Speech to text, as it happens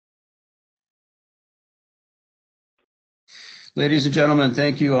Ladies and gentlemen,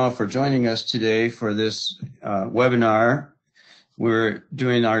 thank you all for joining us today for this webinar. We're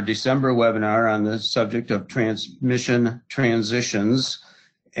doing our December webinar on the subject of transmission transitions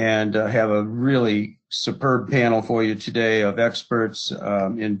and have a really superb panel for you today of experts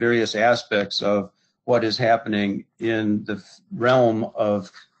in various aspects of what is happening in the realm of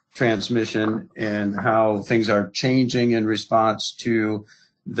transmission and how things are changing in response to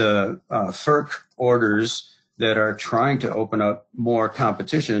the FERC orders that are trying to open up more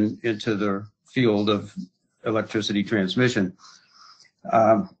competition into the field of electricity transmission.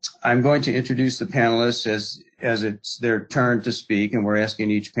 I'm going to introduce the panelists as it's their turn to speak, and we're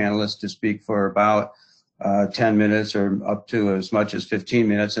asking each panelist to speak for about 10 minutes or up to as much as 15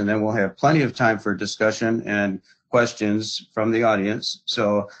 minutes, and then we'll have plenty of time for discussion and questions from the audience.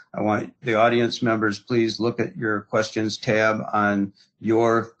 So I want the audience members, please look at your questions tab on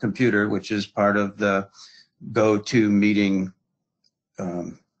your computer, which is part of the GoToMeeting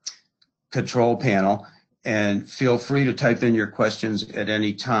control panel, and feel free to type in your questions at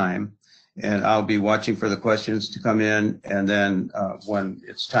any time, and I'll be watching for the questions to come in, and then when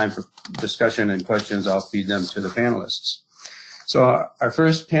it's time for discussion and questions, I'll feed them to the panelists. So our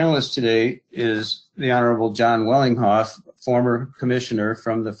first panelist today is the Honorable John Wellinghoff, former commissioner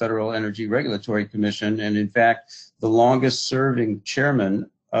from the Federal Energy Regulatory Commission, and in fact the longest serving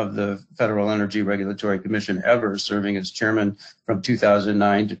chairman of the Federal Energy Regulatory Commission ever, serving as chairman from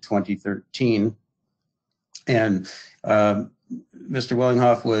 2009 to 2013. And Mr.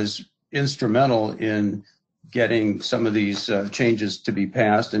 Wellinghoff was instrumental in getting some of these changes to be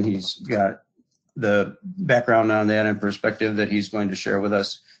passed, and he's got the background on that and perspective that he's going to share with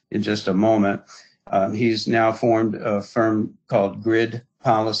us in just a moment. He's now formed a firm called Grid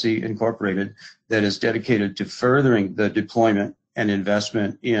Policy Incorporated that is dedicated to furthering the deployment and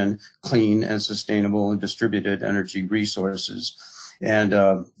investment in clean and sustainable and distributed energy resources, and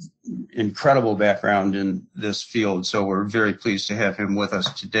incredible background in this field. So we're very pleased to have him with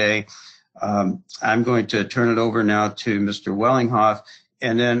us today. I'm going to turn it over now to Mr. Wellinghoff,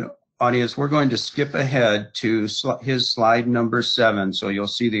 and then audience, we're going to skip ahead to his slide number 7. So you'll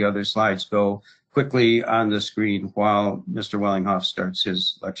see the other slides go quickly on the screen while Mr. Wellinghoff starts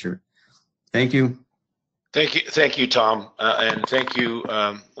his lecture. Thank you. Thank you, Tom, and thank you.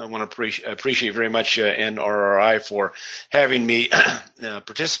 I want to appreciate very much NRRI for having me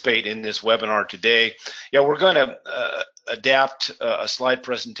participate in this webinar today. Yeah, we're going to adapt a slide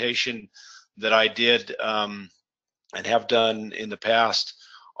presentation that I did and have done in the past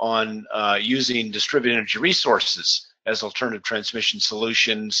on using distributed energy resources as alternative transmission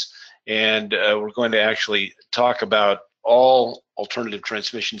solutions, and we're going to actually talk about all alternative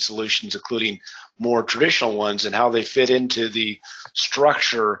transmission solutions, including more traditional ones, and how they fit into the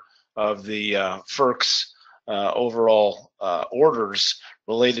structure of the FERC's overall orders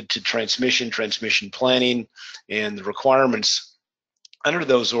related to transmission planning, and the requirements under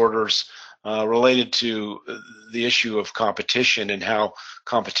those orders related to the issue of competition and how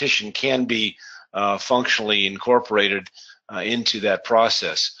competition can be functionally incorporated into that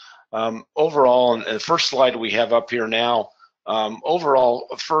process. Overall, and the first slide we have up here now, overall,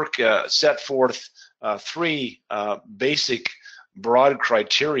 FERC set forth 3 basic broad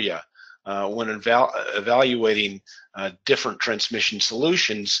criteria when evaluating different transmission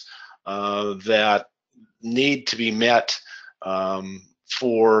solutions that need to be met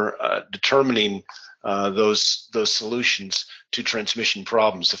for determining those solutions to transmission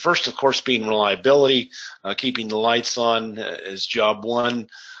problems. The first, of course, being reliability, keeping the lights on is job 1,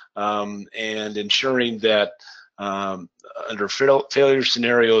 and ensuring that under failure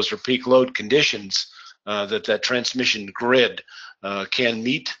scenarios or peak load conditions, that transmission grid can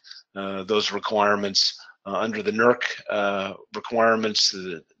meet those requirements under the NERC requirements,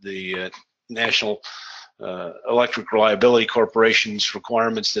 the National Electric Reliability Corporation's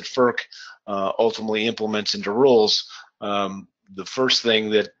requirements that FERC ultimately implements into rules. The first thing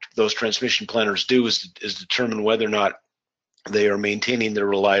that those transmission planners do is determine whether or not they are maintaining their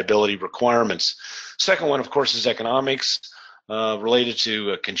reliability requirements. Second one, of course, is economics related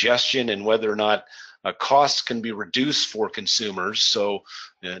to congestion and whether or not costs can be reduced for consumers. So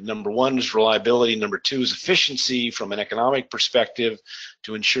number 1 is reliability. Number 2 is efficiency from an economic perspective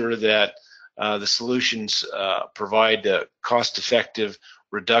to ensure that the solutions provide cost-effective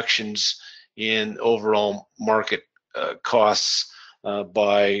reductions in overall market costs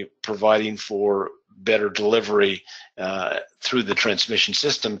by providing for better delivery through the transmission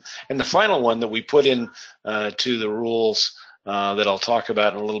system. And the final one that we put in to the rules that I'll talk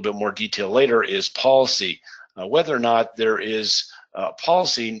about in a little bit more detail later is policy, whether or not there is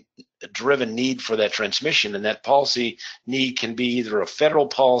policy-driven need for that transmission, and that policy need can be either a federal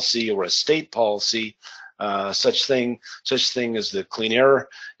policy or a state policy. Such thing as the Clean Air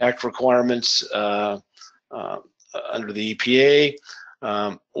Act requirements under the EPA,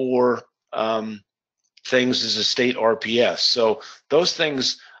 or things as a state RPS. So those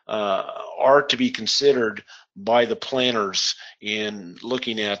things are to be considered by the planners in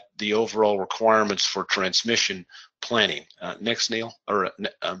looking at the overall requirements for transmission planning. Next, Neil, or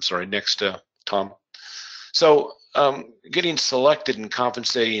I'm sorry, next, Tom. So getting selected and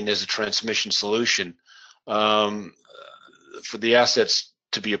compensating as a transmission solution for the assets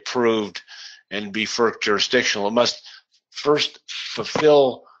to be approved and be FERC jurisdictional, it must first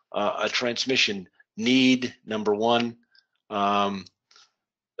fulfill a transmission need, number one.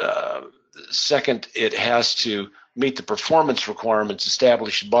 Second, it has to meet the performance requirements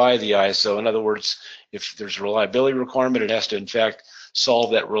established by the ISO. In other words, if there's a reliability requirement, it has to in fact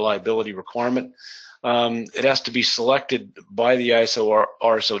solve that reliability requirement. It has to be selected by the ISO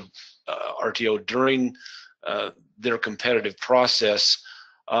RTO during their competitive process.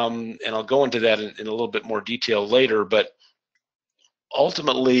 And I'll go into that in a little bit more detail later, but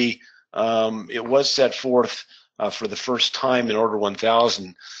ultimately it was set forth for the first time in Order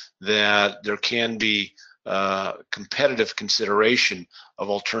 1000 that there can be competitive consideration of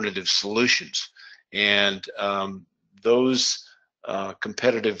alternative solutions. And those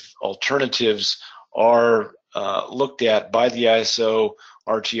competitive alternatives are looked at by the ISO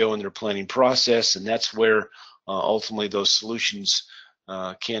RTO in their planning process, and that's where ultimately those solutions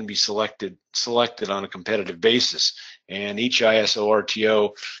can be selected on a competitive basis. And each ISO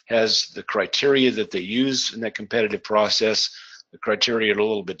RTO has the criteria that they use in that competitive process. The criteria are a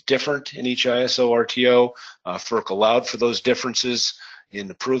little bit different in each ISO RTO. FERC allowed for those differences in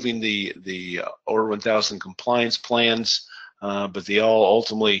approving the Order 1000 compliance plans, but they all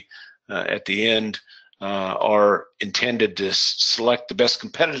ultimately, at the end, are intended to select the best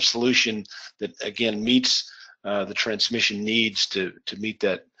competitive solution that, again, meets the transmission needs to meet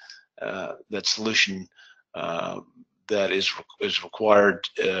that solution that is required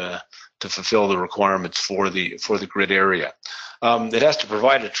to fulfill the requirements for the grid area. It has to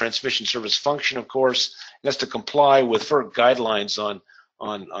provide a transmission service function, of course. It has to comply with FERC guidelines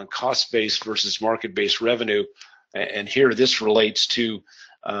on cost-based versus market-based revenue. And here this relates to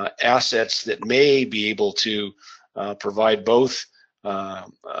assets that may be able to provide both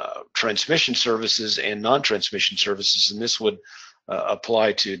transmission services and non-transmission services, and this would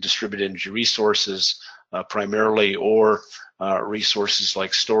apply to distributed energy resources primarily, or resources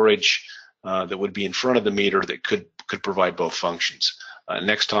like storage that would be in front of the meter that could provide both functions.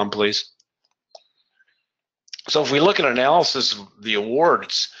 Next, Tom, please. So if we look at analysis of the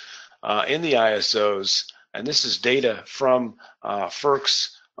awards in the ISOs, and this is data from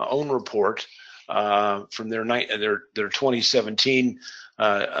FERC's own report from their 2017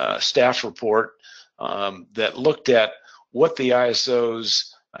 staff report that looked at what the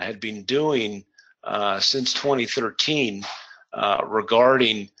ISOs had been doing since 2013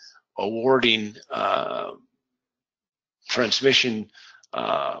 regarding awarding transmission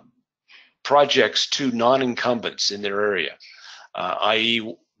projects to non-incumbents in their area,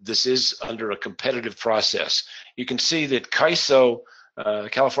 i.e. this is under a competitive process. You can see that CAISO,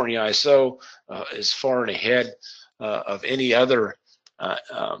 California ISO, is far and ahead of any other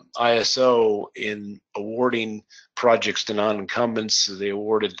ISO in awarding projects to non-incumbents. They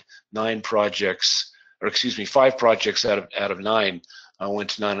awarded 5 projects out of 9 went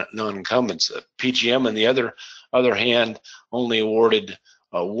to non-incumbents. PGM, on the other hand, only awarded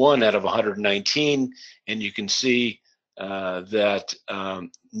 1 out of 119, and you can see that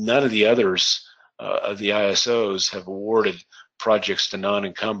none of the others of the ISOs have awarded projects to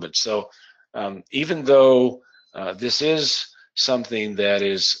non-incumbents. So even though this is something that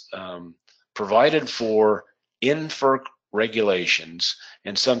is provided for in FERC regulations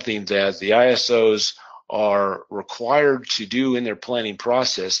and something that the ISOs are required to do in their planning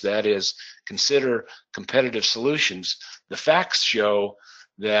process, that is, consider competitive solutions, the facts show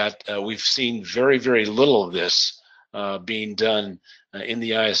that we've seen very, very little of this being done in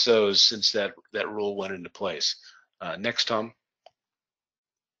the ISOs since that rule went into place. Next, Tom.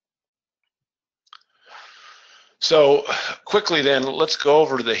 So quickly then, let's go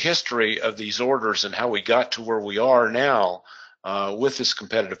over the history of these orders and how we got to where we are now with this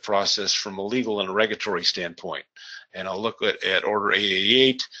competitive process from a legal and a regulatory standpoint. And I'll look at Order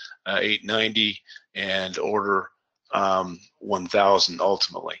 888, 890, and Order 1000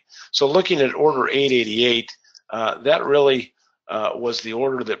 ultimately. So looking at Order 888, that really was the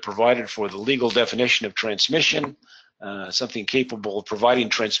order that provided for the legal definition of transmission, something capable of providing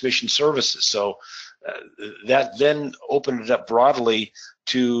transmission services. So that then opened it up broadly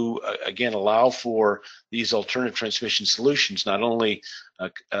to, again, allow for these alternative transmission solutions, not only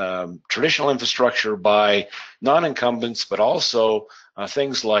traditional infrastructure by non-incumbents, but also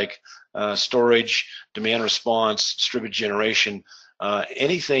things like storage, demand response, distributed generation,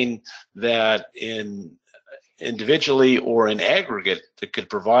 anything that individually or in aggregate that could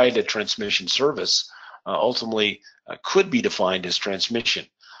provide a transmission service ultimately could be defined as transmission.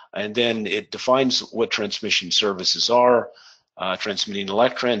 And then it defines what transmission services are, transmitting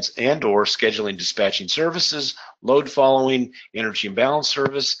electrons and or scheduling dispatching services, load following, energy imbalance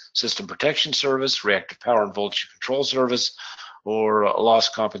service, system protection service, reactive power and voltage control service, or a loss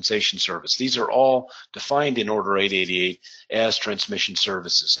compensation service. These are all defined in Order 888 as transmission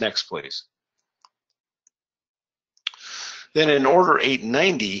services. Next, please. Then in Order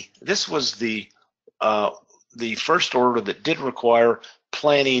 890, this was the first order that did require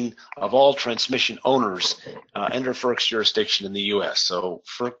planning of all transmission owners under FERC's jurisdiction in the U.S. So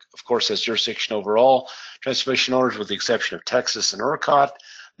FERC, of course, has jurisdiction over all transmission owners with the exception of Texas and ERCOT,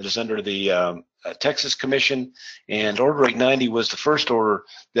 that is under the Texas Commission. And Order 890 was the first order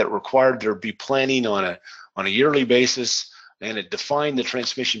that required there be planning on a yearly basis, and it defined the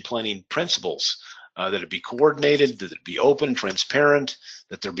transmission planning principles. That it be coordinated, that it be open, transparent,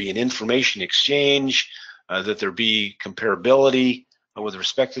 that there be an information exchange, that there be comparability with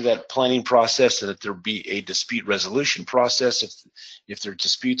respect to that planning process, and that there be a dispute resolution process if there are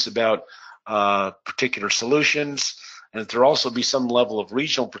disputes about particular solutions, and that there also be some level of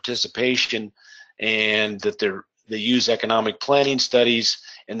regional participation, and that they use economic planning studies,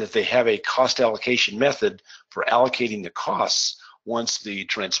 and that they have a cost allocation method for allocating the costs once the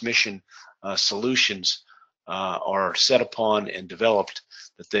transmission solutions are set upon and developed,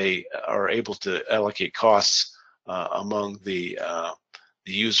 that they are able to allocate costs among the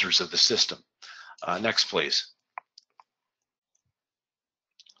users of the system. Next, please.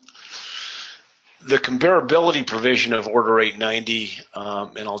 The comparability provision of Order 890,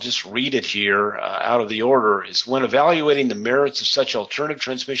 and I'll just read it here out of the order, is when evaluating the merits of such alternative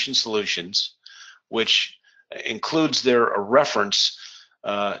transmission solutions, which includes there a reference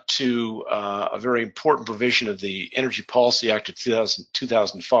to a very important provision of the Energy Policy Act of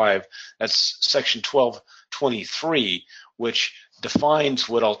 2005. That's Section 1223, which defines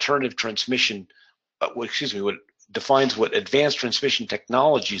what alternative transmission, what defines what advanced transmission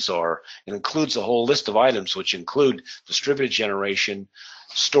technologies are, and includes a whole list of items which include distributed generation,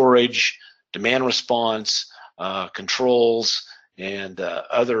 storage, demand response, controls, and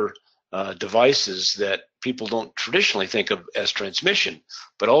other devices that people don't traditionally think of as transmission,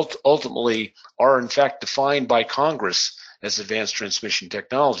 but ultimately are in fact defined by Congress as advanced transmission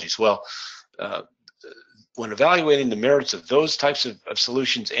technologies. Well, when evaluating the merits of those types of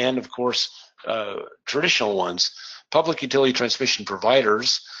solutions, and of course traditional ones, public utility transmission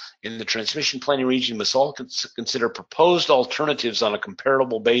providers in the transmission planning region must all consider proposed alternatives on a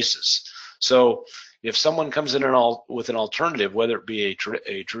comparable basis. So if someone comes in with an alternative, whether it be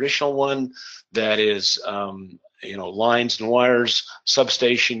a traditional one that is lines and wires,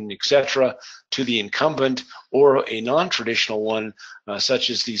 substation, etc., to the incumbent, or a non-traditional one such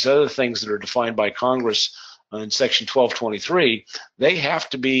as these other things that are defined by Congress in Section 1223, they have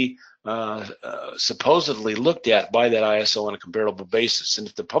to be supposedly looked at by that ISO on a comparable basis. And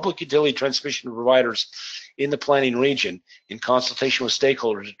if the public utility transmission providers in the planning region, in consultation with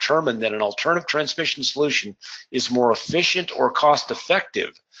stakeholders, determine that an alternative transmission solution is more efficient or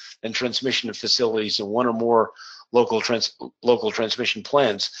cost-effective than transmission of facilities in one or more local transmission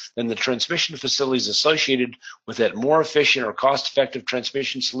plans, then the transmission facilities associated with that more efficient or cost-effective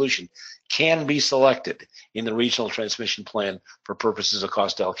transmission solution can be selected in the regional transmission plan for purposes of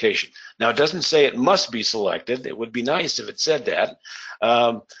cost allocation. Now, it doesn't say it must be selected. It would be nice if it said that,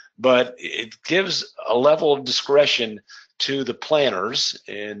 but it gives a level of discretion to the planners.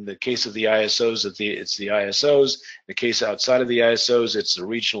 In the case of the ISOs, it's the ISOs. In the case outside of the ISOs, it's the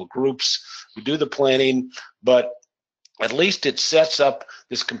regional groups who do the planning, but at least it sets up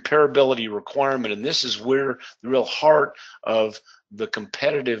this comparability requirement, and this is where the real heart of the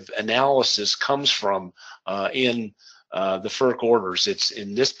competitive analysis comes from in the FERC orders. It's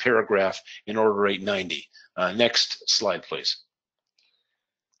in this paragraph in Order 890. Next slide, please.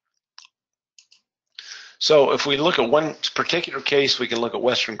 So if we look at one particular case, we can look at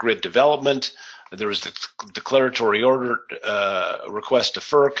Western Grid Development. There was the declaratory order request to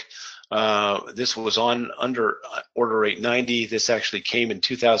FERC. This was under Order 890. This actually came in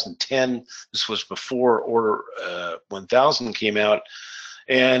 2010. This was before Order 1000 came out.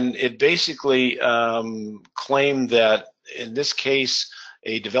 And it basically claimed that in this case,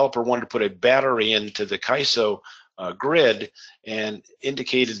 a developer wanted to put a battery into the CAISO grid and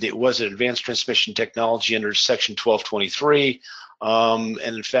indicated it was an advanced transmission technology under section 1223. And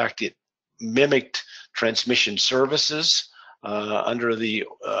in fact, it mimicked transmission services under the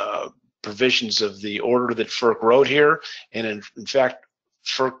provisions of the order that FERC wrote here. And in fact,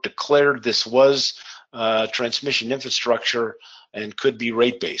 FERC declared this was transmission infrastructure and could be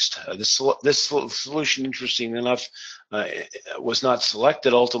rate-based. This solution, interesting enough, was not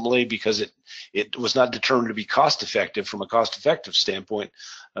selected ultimately because it was not determined to be cost-effective from a cost-effective standpoint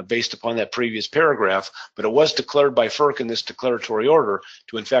based upon that previous paragraph, but it was declared by FERC in this declaratory order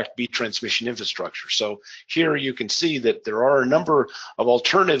to in fact be transmission infrastructure. So here you can see that there are a number of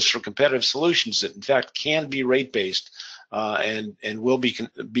alternatives for competitive solutions that in fact can be rate-based and will be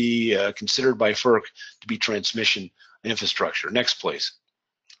considered by FERC to be transmission infrastructure. Next, please.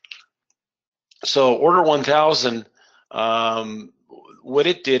 So Order 1000, what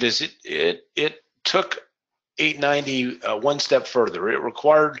it did is it took 890 one step further. It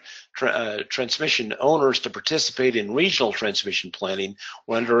required transmission owners to participate in regional transmission planning.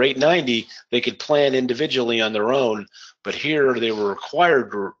 Where under 890, they could plan individually on their own, but here they were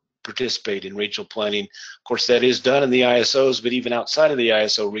required to participate in regional planning. Of course, that is done in the ISOs, but even outside of the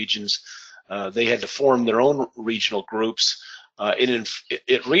ISO regions, they had to form their own regional groups.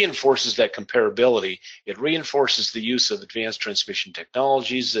 It reinforces that comparability. It reinforces the use of advanced transmission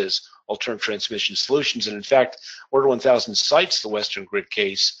technologies as alternative transmission solutions. And in fact, Order 1000 cites the Western Grid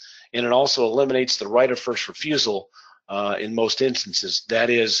case, and it also eliminates the right of first refusal in most instances. That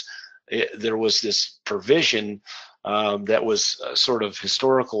is, there was this provision that was sort of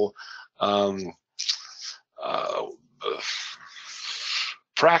historical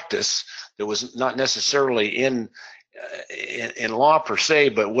practice that was not necessarily in law per se,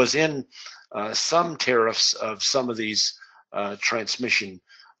 but was in some tariffs of some of these transmission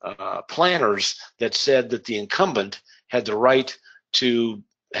planners that said that the incumbent had the right to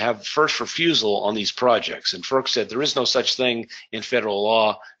have first refusal on these projects. And FERC said there is no such thing in federal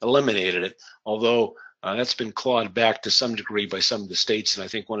law, eliminated it, although that's been clawed back to some degree by some of the states, and I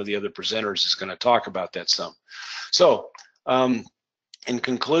think one of the other presenters is going to talk about that some. So in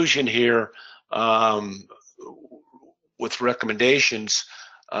conclusion here, with recommendations,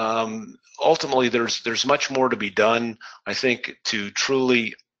 ultimately there's much more to be done, I think, to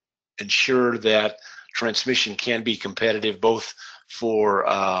truly ensure that transmission can be competitive both for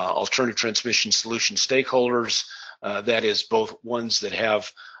alternative transmission solution stakeholders, that is both ones that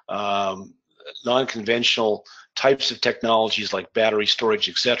have non-conventional types of technologies like battery storage,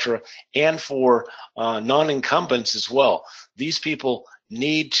 etc., and for non-incumbents as well. These people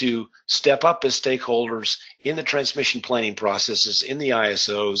need to step up as stakeholders in the transmission planning processes, in the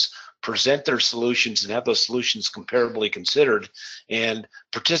ISOs, present their solutions and have those solutions comparably considered and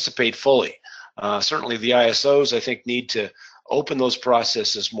participate fully. Certainly the ISOs, I think, need to open those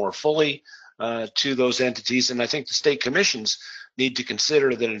processes more fully to those entities, and I think the state commissions need to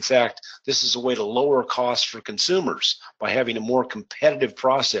consider that, in fact, this is a way to lower costs for consumers by having a more competitive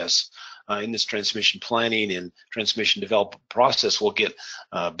process in this transmission planning and transmission development process. We'll get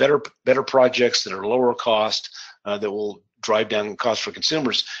better projects that are lower cost, that will drive down costs for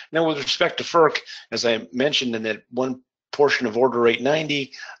consumers. Now, with respect to FERC, as I mentioned in that one portion of Order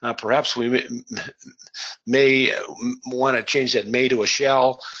 890, perhaps we may want to change that may to a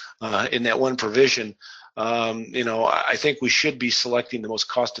shall in that one provision. I think we should be selecting the most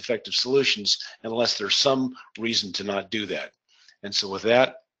cost-effective solutions unless there's some reason to not do that. And so with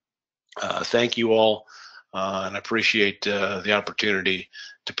that, thank you all, and I appreciate the opportunity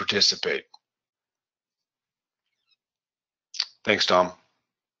to participate. Thanks, Tom.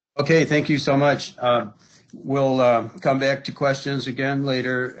 Okay, thank you so much. We'll come back to questions again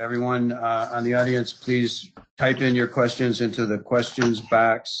later. Everyone on the audience, please type in your questions into the questions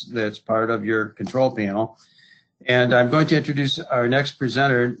box that's part of your control panel. And I'm going to introduce our next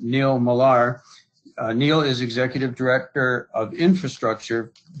presenter, Neil Millar. Neil is Executive Director of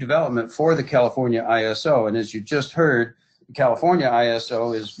Infrastructure Development for the California ISO. And as you just heard, the California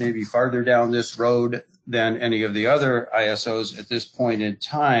ISO is maybe farther down this road than any of the other ISOs at this point in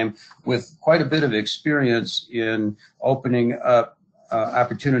time, with quite a bit of experience in opening up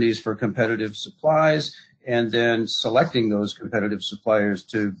opportunities for competitive supplies and then selecting those competitive suppliers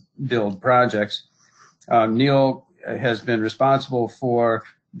to build projects. Neil has been responsible for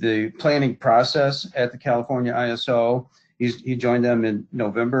the planning process at the California ISO. He joined them in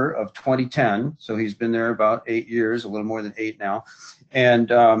November of 2010, so he's been there about 8 years, a little more than 8 now.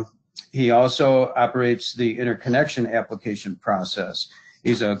 And he also operates the interconnection application process.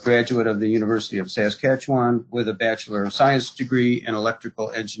 He's a graduate of the University of Saskatchewan with a Bachelor of Science degree in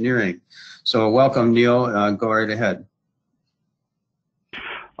electrical engineering. So welcome, Neil. Go right ahead.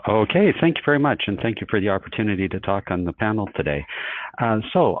 Okay, thank you very much, and thank you for the opportunity to talk on the panel today.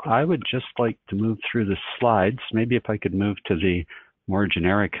 So I would just like to move through the slides. Maybe if I could move to the more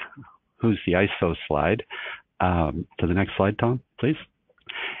generic who's the ISO slide. To the next slide, Tom, please.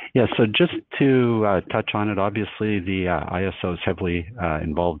 Yeah, so just to touch on it, obviously the ISO is heavily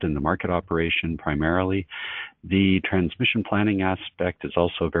involved in the market operation primarily. The transmission planning aspect is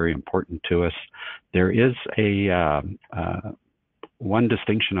also very important to us. There is a one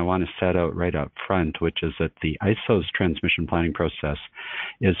distinction I want to set out right up front, which is that the ISO's transmission planning process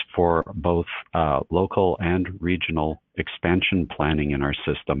is for both local and regional expansion planning in our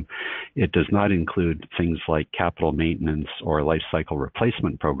system. It does not include things like capital maintenance or life cycle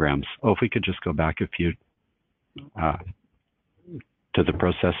replacement programs. Oh, if we could just go back a few to the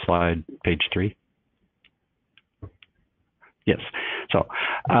process slide, page 3. Yes, so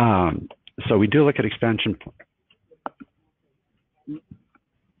we do look at expansion.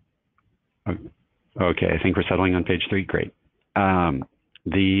 Okay, I think we're settling on page 3. Great.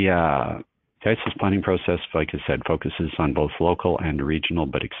 The CAISO's planning process, like I said, focuses on both local and regional,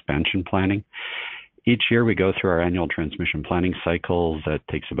 but expansion planning. Each year we go through our annual transmission planning cycle that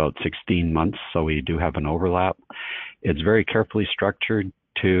takes about 16 months, so we do have an overlap. It's very carefully structured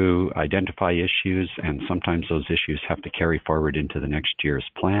to identify issues, and sometimes those issues have to carry forward into the next year's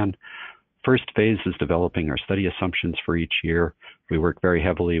plan. First phase is developing our study assumptions for each year. We work very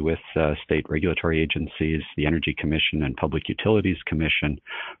heavily with state regulatory agencies, the Energy Commission and Public Utilities Commission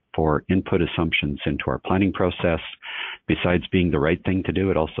for input assumptions into our planning process. Besides being the right thing to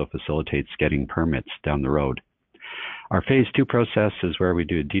do, it also facilitates getting permits down the road. Our phase 2 process is where we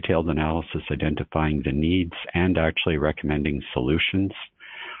do a detailed analysis identifying the needs and actually recommending solutions.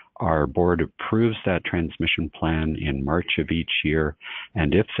 Our board approves that transmission plan in March of each year,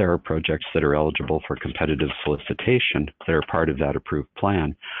 and if there are projects that are eligible for competitive solicitation that are part of that approved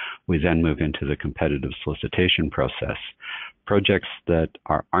plan, we then move into the competitive solicitation process. Projects that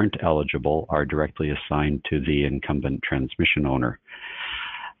aren't eligible are directly assigned to the incumbent transmission owner.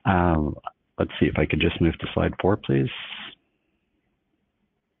 Let's see if I could just move to slide 4, please.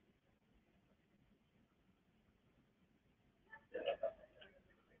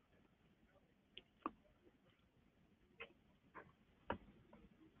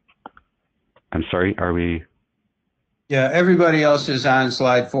 I'm sorry, are we? Yeah, everybody else is on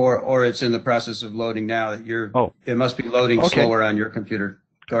slide 4, or it's in the process of loading now. It must be loading slower on your computer.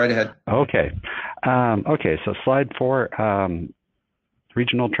 Go right ahead. Okay. Okay, so slide 4,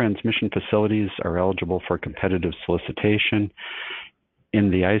 regional transmission facilities are eligible for competitive solicitation. In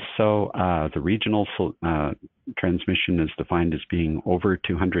the ISO, the regional transmission is defined as being over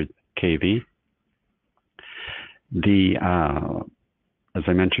 200 kV. As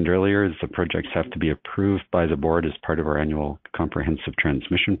I mentioned earlier, the projects have to be approved by the board as part of our annual comprehensive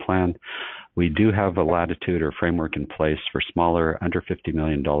transmission plan. We do have a latitude or framework in place for smaller, under $50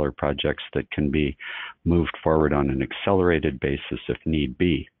 million projects that can be moved forward on an accelerated basis if need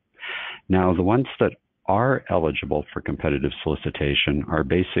be. Now, the ones that are eligible for competitive solicitation are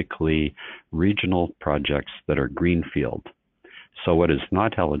basically regional projects that are greenfield. So what is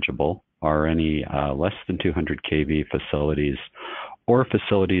not eligible are any less than 200 kV facilities or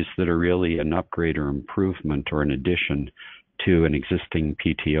facilities that are really an upgrade or improvement or an addition to an existing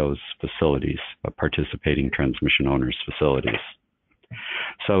PTO's facilities, participating transmission owners' facilities.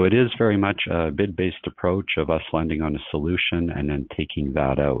 So it is very much a bid-based approach of us landing on a solution and then taking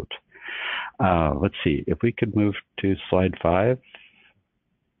that out. Let's see, if we could move to slide 5.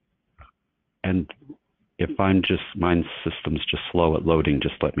 And if my system's just slow at loading,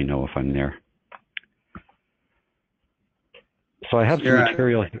 just let me know if I'm there. So I have some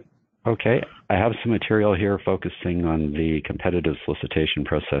material. Okay, I have some material here focusing on the competitive solicitation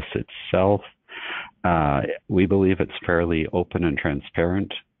process itself. We believe it's fairly open and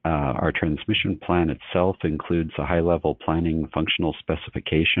transparent. Our transmission plan itself includes a high-level planning functional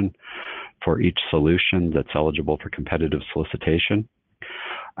specification for each solution that's eligible for competitive solicitation.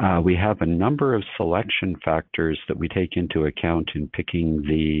 We have a number of selection factors that we take into account in picking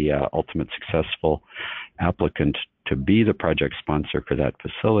the ultimate successful applicant to be the project sponsor for that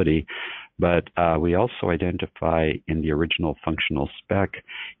facility, but we also identify in the original functional spec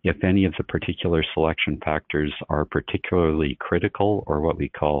if any of the particular selection factors are particularly critical or what we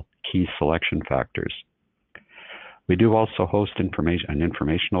call key selection factors. We do also host an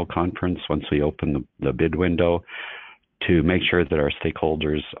informational conference once we open the bid window to make sure that our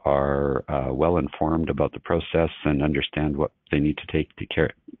stakeholders are well informed about the process and understand what they need to take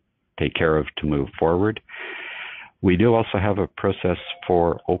care of to move forward. We do also have a process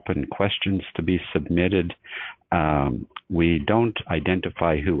for open questions to be submitted. We don't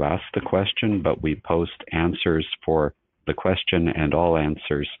identify who asked the question, but we post answers for the question and all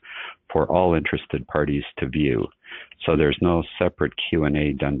answers for all interested parties to view. So there's no separate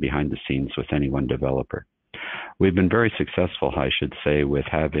Q&A done behind the scenes with any one developer. We've been very successful, I should say, with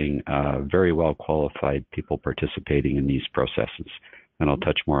having very well qualified people participating in these processes, and I'll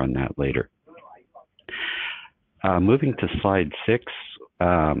touch more on that later. Moving to slide 6,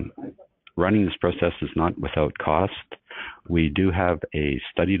 running this process is not without cost. We do have a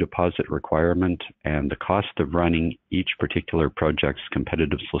study deposit requirement, and the cost of running each particular project's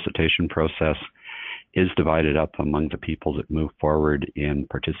competitive solicitation process is divided up among the people that move forward in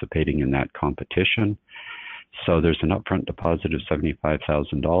participating in that competition. So there's an upfront deposit of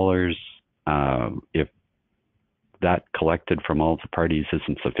 $75,000. If that collected from all the parties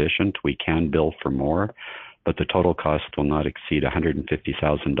isn't sufficient, we can bill for more, but the total cost will not exceed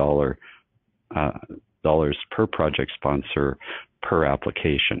 $150,000 per project sponsor per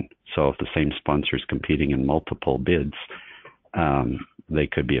application. So if the same sponsor is competing in multiple bids, they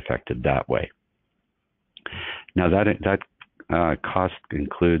could be affected that way. Now that cost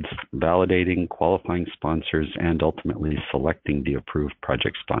includes validating, qualifying sponsors, and ultimately selecting the approved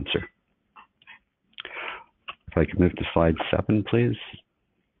project sponsor. If I could move to slide 7, please.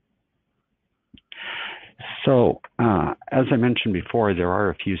 So, as I mentioned before, there are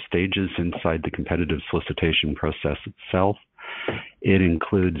a few stages inside the competitive solicitation process itself. It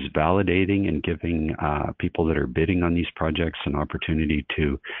includes validating and giving people that are bidding on these projects an opportunity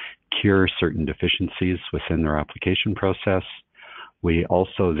to cure certain deficiencies within their application process. We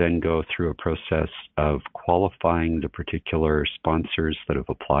also then go through a process of qualifying the particular sponsors that have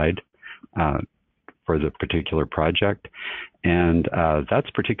applied for the particular project. And that's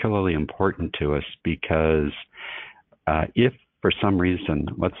particularly important to us because if for some reason,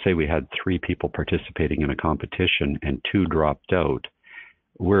 let's say we had 3 people participating in a competition and 2 dropped out,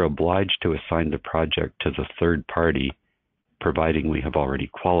 we're obliged to assign the project to the third party, providing we have already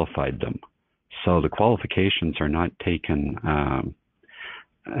qualified them. So the qualifications are not taken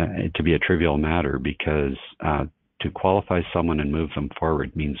to be a trivial matter, because to qualify someone and move them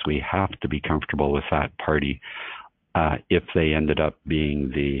forward means we have to be comfortable with that party if they ended up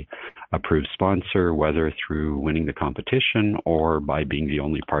being the approved sponsor, whether through winning the competition or by being the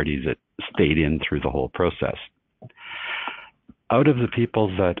only party that stayed in through the whole process. Out of the people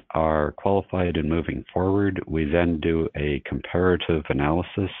that are qualified and moving forward, we then do a comparative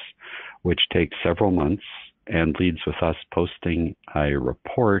analysis, which takes several months and leads with us posting a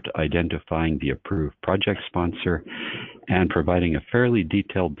report identifying the approved project sponsor and providing a fairly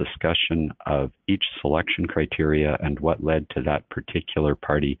detailed discussion of each selection criteria and what led to that particular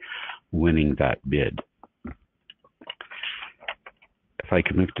party winning that bid. If I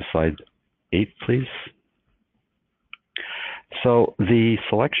could move to slide 8, please. So the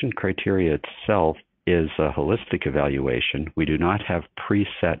selection criteria itself is a holistic evaluation. We do not have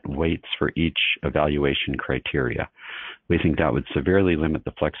preset weights for each evaluation criteria. We think that would severely limit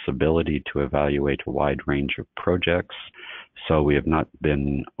the flexibility to evaluate a wide range of projects. So we have not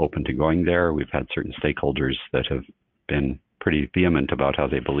been open to going there. We've had certain stakeholders that have been pretty vehement about how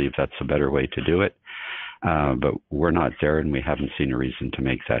they believe that's a better way to do it. But we're not there, and we haven't seen a reason to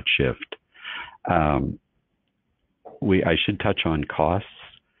make that shift. I should touch on costs.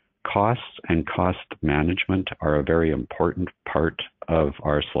 Costs and cost management are a very important part of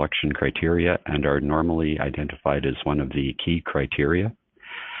our selection criteria and are normally identified as one of the key criteria.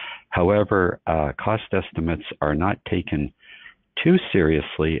 However, cost estimates are not taken too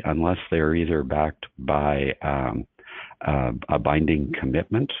seriously unless they are either backed by a binding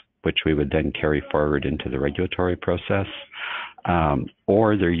commitment, which we would then carry forward into the regulatory process,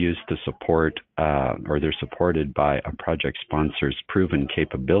 or they're used to support, or they're supported by a project sponsor's proven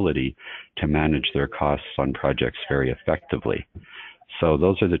capability to manage their costs on projects very effectively. So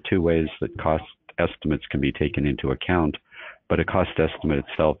those are the 2 ways that cost estimates can be taken into account, but a cost estimate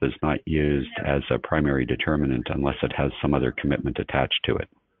itself is not used as a primary determinant unless it has some other commitment attached to it.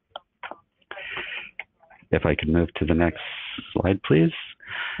 If I could move to the next slide, please.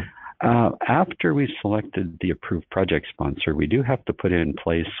 After we've selected the approved project sponsor, we do have to put in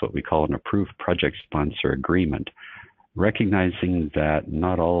place what we call an approved project sponsor agreement, recognizing that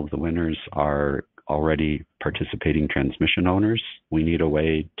not all of the winners are already participating transmission owners. We need a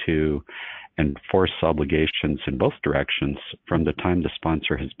way to enforce obligations in both directions from the time the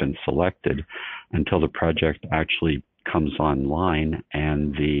sponsor has been selected until the project actually comes online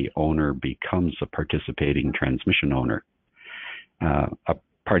and the owner becomes a participating transmission owner. A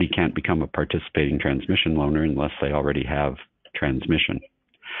party can't become a participating transmission owner unless they already have transmission.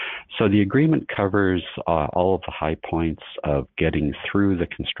 So the agreement covers all of the high points of getting through the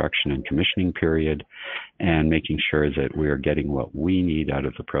construction and commissioning period and making sure that we are getting what we need out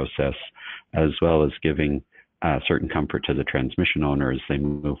of the process, as well as giving certain comfort to the transmission owner as they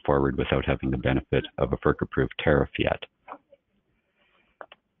move forward without having the benefit of a FERC-approved tariff yet.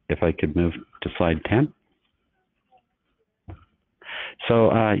 If I could move to slide 10.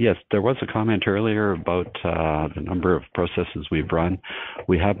 So yes, there was a comment earlier about the number of processes we've run.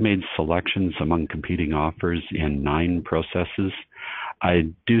 We have made selections among competing offers in 9 processes.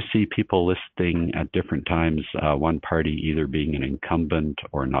 I do see people listing at different times one party either being an incumbent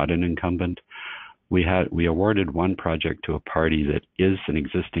or not an incumbent. We awarded one project to a party that is an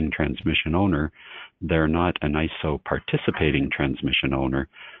existing transmission owner. They're not an ISO participating transmission owner,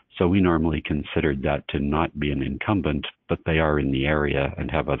 so we normally considered that to not be an incumbent, but they are in the area and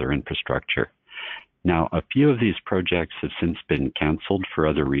have other infrastructure. Now, a few of these projects have since been canceled for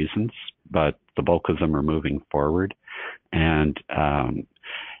other reasons, but the bulk of them are moving forward. And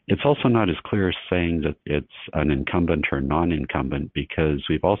it's also not as clear as saying that it's an incumbent or non-incumbent, because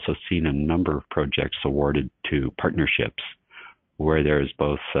we've also seen a number of projects awarded to partnerships where there's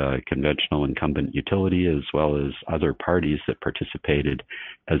both conventional incumbent utility as well as other parties that participated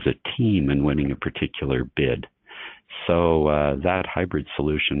as a team in winning a particular bid. So that hybrid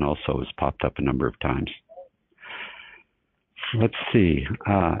solution also has popped up a number of times. Let's see.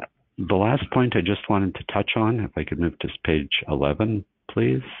 The last point I just wanted to touch on, if I could move to page 11,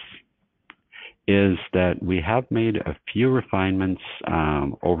 please, is that we have made a few refinements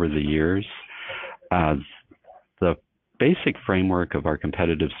over the years. The basic framework of our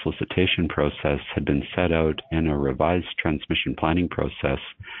competitive solicitation process had been set out in a revised transmission planning process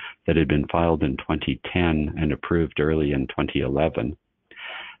that had been filed in 2010 and approved early in 2011.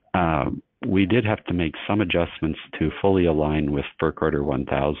 We did have to make some adjustments to fully align with FERC Order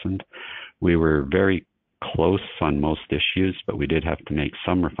 1000. We were very close on most issues, but we did have to make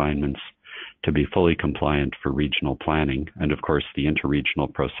some refinements to be fully compliant for regional planning. And of course, the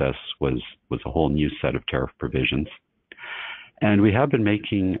interregional process was a whole new set of tariff provisions. And we have been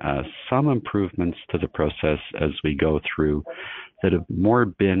making some improvements to the process as we go through that have more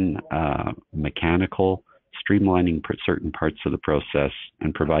been mechanical, streamlining certain parts of the process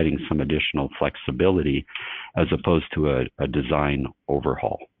and providing some additional flexibility as opposed to a design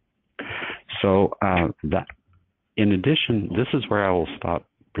overhaul. So that, in addition, this is where I will stop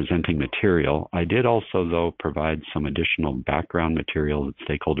presenting material. I did also, though, provide some additional background material that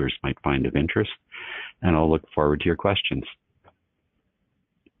stakeholders might find of interest, and I'll look forward to your questions.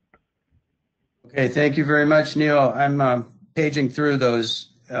 Okay, thank you very much, Neil. I'm paging through those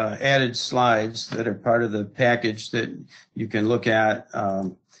added slides that are part of the package that you can look at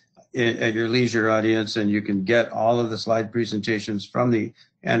your leisure, audience, and you can get all of the slide presentations from the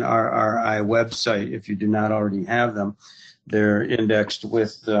NRRI website if you do not already have them. They're indexed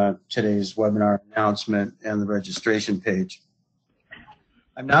with today's webinar announcement and the registration page.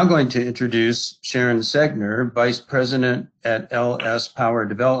 I'm now going to introduce Sharon Segner, Vice President at LSPower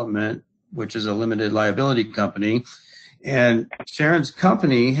Development, which is a limited liability company. And Sharon's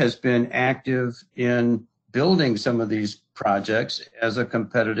company has been active in building some of these projects as a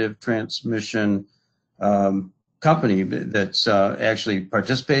competitive transmission company that's actually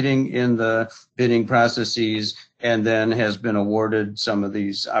participating in the bidding processes and then has been awarded some of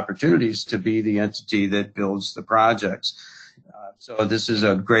these opportunities to be the entity that builds the projects. So this is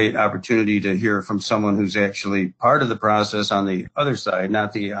a great opportunity to hear from someone who's actually part of the process on the other side,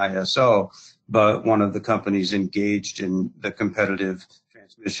 not the ISO, but one of the companies engaged in the competitive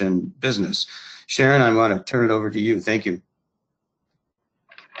transmission business. Sharon, I want to turn it over to you. Thank you.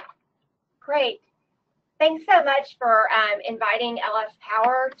 Great. Thanks so much for inviting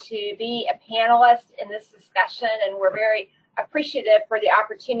LSPower to be a panelist in this discussion, and we're very appreciative for the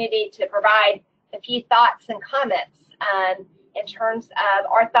opportunity to provide a few thoughts and comments in terms of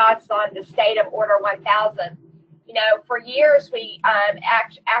our thoughts on the state of Order 1000. You know, for years, we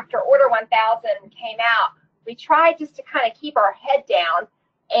after Order 1000 came out, we tried just to kind of keep our head down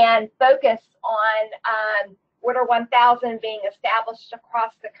and focus on Order 1000 being established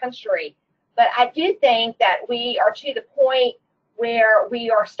across the country. But I do think that we are to the point where we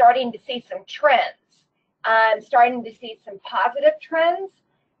are starting to see some trends, starting to see some positive trends.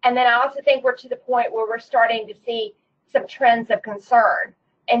 And then I also think we're to the point where we're starting to see some trends of concern.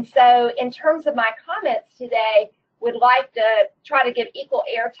 And so in terms of my comments today, would like to try to give equal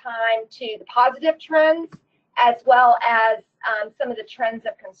airtime to the positive trends as well as some of the trends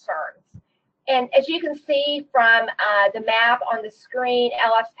of concerns. And as you can see from the map on the screen,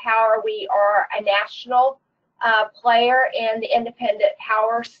 LSPower, we are a national player in the independent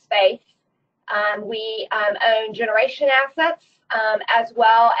power space. We own generation assets as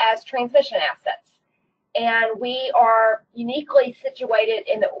well as transmission assets. And we are uniquely situated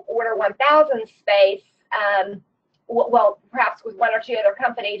in the Order 1000 space, well, perhaps with one or two other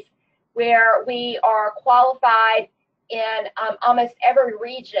companies, where we are qualified in almost every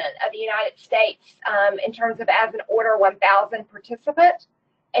region of the United States in terms of as an Order 1000 participant.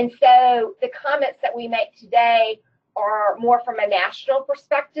 And so the comments that we make today are more from a national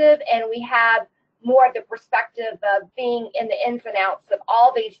perspective, and we have more of the perspective of being in the ins and outs of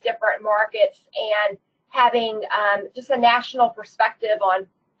all these different markets and having just a national perspective on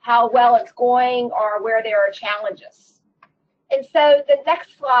how well it's going or where there are challenges. And so the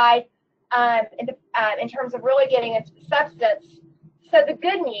next slide, in terms of really getting into the substance, so the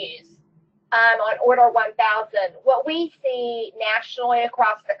good news on Order 1000, what we see nationally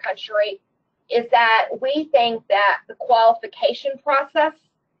across the country is that we think that the qualification process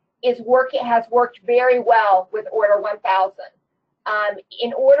has worked very well with Order 1000.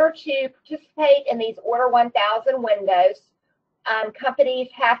 In order to participate in these Order 1000 windows, companies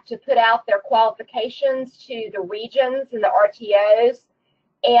have to put out their qualifications to the regions and the RTOs.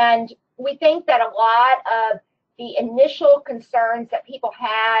 And we think that a lot of the initial concerns that people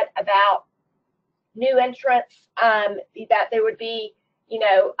had about new entrants, that there would be,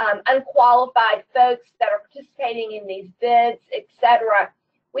 unqualified folks that are participating in these bids, etc.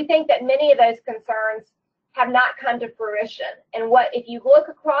 We think that many of those concerns have not come to fruition. And if you look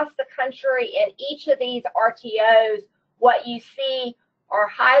across the country in each of these RTOs, what you see are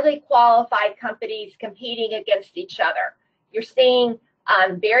highly qualified companies competing against each other. You're seeing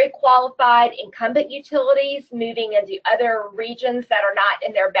very qualified incumbent utilities moving into other regions that are not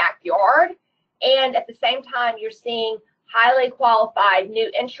in their backyard. And at the same time, you're seeing highly qualified new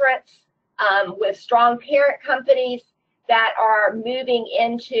entrants with strong parent companies that are moving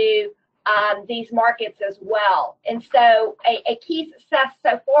into these markets as well. And so a key success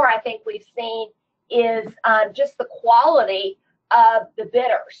so far I think we've seen is just the quality of the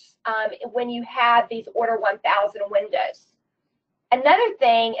bidders when you have these Order 1000 windows. Another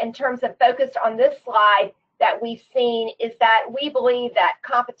thing in terms of focused on this slide that we've seen is that we believe that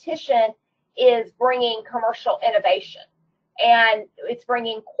competition is bringing commercial innovation, and it's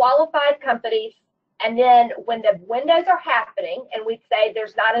bringing qualified companies. And then when the windows are happening, and we'd say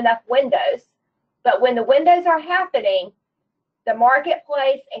there's not enough windows, but when the windows are happening, the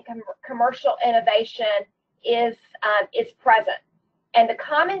marketplace and commercial innovation is present. And the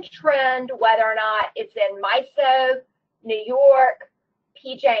common trend, whether or not it's in MISO, New York,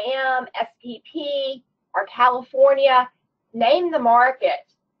 PJM, SPP, or California, name the market,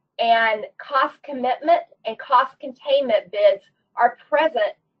 and cost commitment and cost containment bids are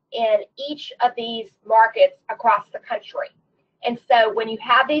present in each of these markets across the country. And so when you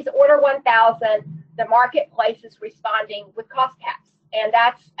have these Order 1000, the marketplace is responding with cost caps. And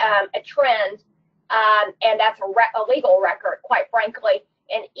that's a trend, and that's a legal record, quite frankly,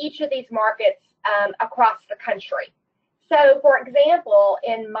 in each of these markets across the country. So, for example,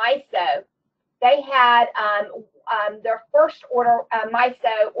 in MISO, they had their first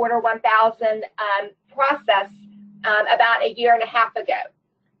MISO Order 1000 process about a year and a half ago.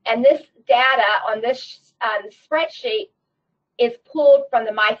 And this data on this spreadsheet is pulled from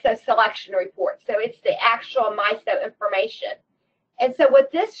the MISO selection report. So it's the actual MISO information. And so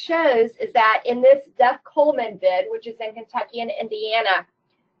what this shows is that in this Duff Coleman bid, which is in Kentucky and Indiana,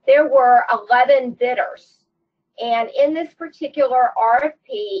 there were 11 bidders. And in this particular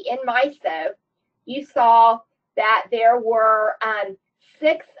RFP in MISO, you saw that there were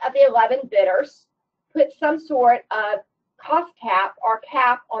 6 of the 11 bidders put some sort of cost cap or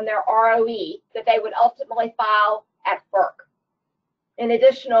cap on their ROE that they would ultimately file at FERC. An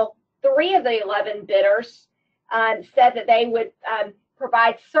additional 3 of the 11 bidders said that they would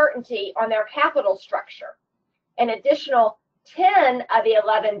provide certainty on their capital structure. An additional 10 of the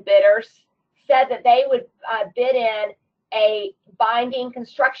 11 bidders said that they would bid in a binding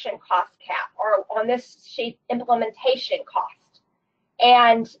construction cost cap, or on this sheet, implementation cost.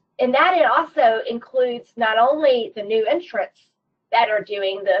 And that it also includes not only the new entrants that are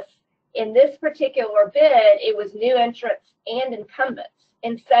doing this. In this particular bid, it was new entrants and incumbents.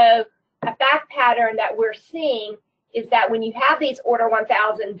 And so a fact pattern that we're seeing is that when you have these Order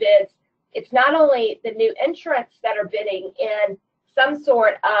 1000 bids, it's not only the new entrants that are bidding in some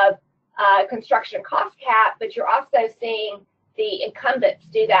sort of construction cost cap, but you're also seeing the incumbents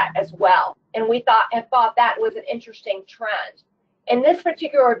do that as well. and we thought that was an interesting trend. In this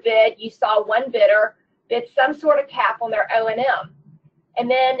particular bid, you saw one bidder bid some sort of cap on their O&M. And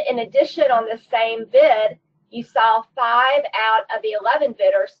then in addition, on the same bid, you saw 5 out of the 11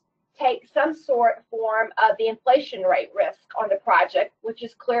 bidders take some form of the inflation rate risk on the project, which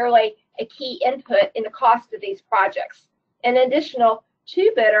is clearly a key input in the cost of these projects. An additional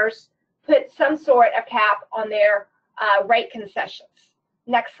 2 bidders put some sort of cap on their rate concessions.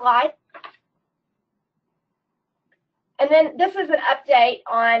 Next slide. And then this is an update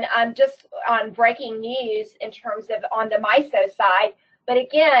on just on breaking news in terms of on the MISO side. But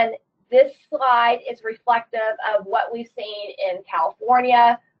again, this slide is reflective of what we've seen in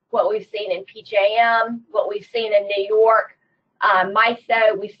California, what we've seen in PJM, what we've seen in New York.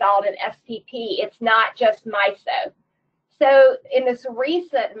 MISO, we saw it in SPP. It's not just MISO. So in this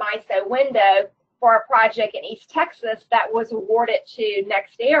recent MISO window for a project in East Texas that was awarded to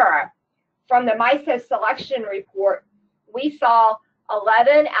NextEra, from the MISO selection report, we saw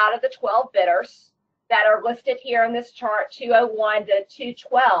 11 out of the 12 bidders that are listed here in this chart, 201 to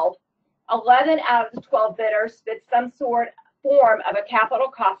 212. 11 out of the 12 bidders bid some form of a capital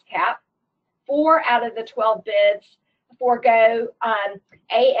cost cap. 4 out of the 12 bids forego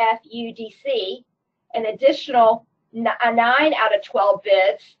AFUDC. An additional 9 out of 12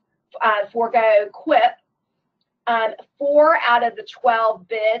 bids forego QUIP. 4 out of the 12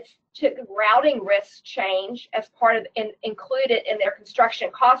 bids took routing risk change as part of included in their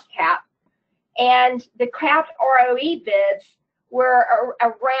construction cost cap, and the capped ROE bids were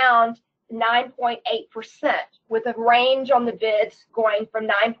around 9.8%, with a range on the bids going from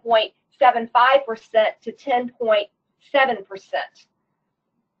 9.75% to 10.7%.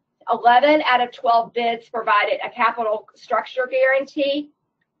 11 out of 12 bids provided a capital structure guarantee.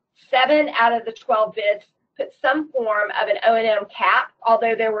 7 out of the 12 bids put some form of an O&M cap,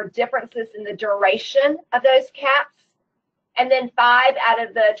 although there were differences in the duration of those caps. And then 5 out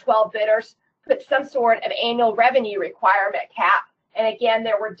of the 12 bidders put some sort of annual revenue requirement cap. And again,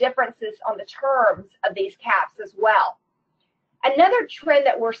 there were differences on the terms of these caps as well. Another trend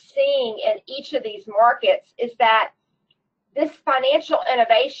that we're seeing in each of these markets is that this financial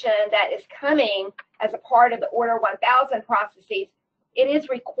innovation that is coming as a part of the Order 1000 processes, it is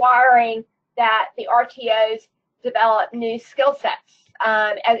requiring that the RTOs develop new skill sets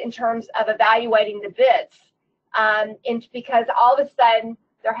in terms of evaluating the bids. Because all of a sudden,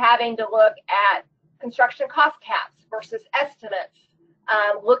 they're having to look at construction cost caps versus estimates,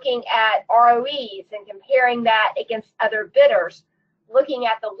 looking at ROEs and comparing that against other bidders, looking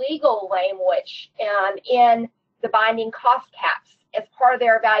at the legal language in the binding cost caps as part of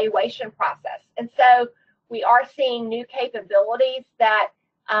their evaluation process. And so we are seeing new capabilities that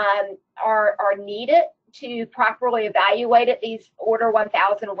are needed to properly evaluate at these Order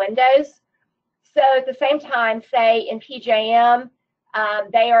 1000 windows. So at the same time, say in PJM,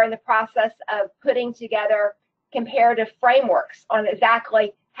 they are in the process of putting together comparative frameworks on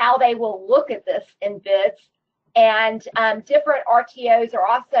exactly how they will look at this in bids. And different RTOs are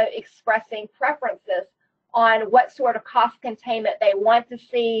also expressing preferences on what sort of cost containment they want to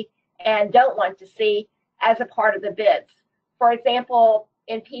see and don't want to see as a part of the bids. For example,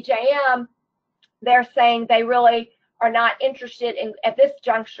 in PJM, they're saying they really are not interested in, at this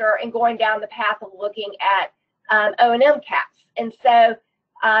juncture, in going down the path of looking at O&M caps. And so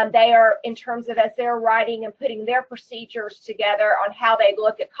they are, in terms of as they're writing and putting their procedures together on how they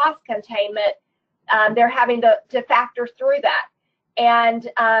look at cost containment, they're having to factor through that. And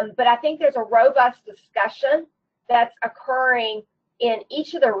but I think there's a robust discussion that's occurring in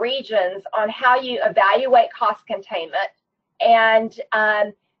each of the regions on how you evaluate cost containment. And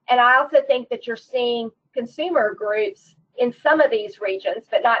I also think that you're seeing consumer groups in some of these regions,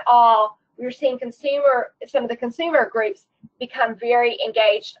 but not all. We're seeing some of the consumer groups become very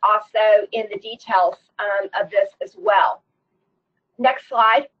engaged also in the details of this as well. Next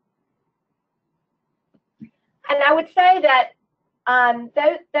slide. And I would say that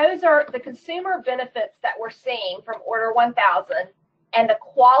those are the consumer benefits that we're seeing from Order 1000, and the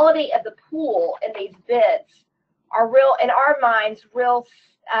quality of the pool in these bids are real, in our minds, real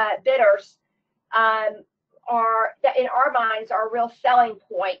bidders are, in our minds, are a real selling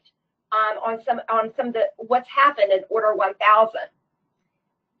point on some of the what's happened in Order 1000.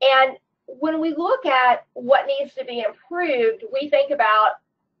 And when we look at what needs to be improved, we think about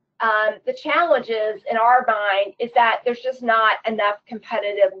the challenges in our mind is that there's just not enough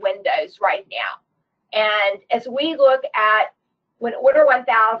competitive windows right now. And as we look at when Order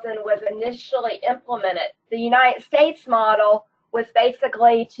 1000 was initially implemented, the United States model was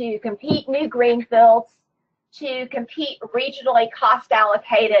basically to compete new greenfields, to compete regionally cost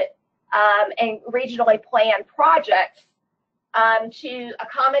allocated and regionally planned projects to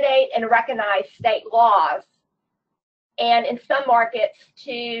accommodate and recognize state laws, and in some markets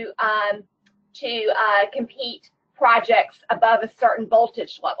to compete projects above a certain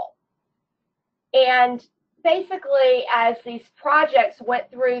voltage level. And basically, as these projects went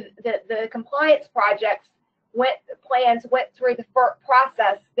through, the compliance projects plans went through the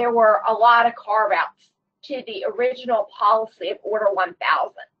process, there were a lot of carve-outs to the original policy of Order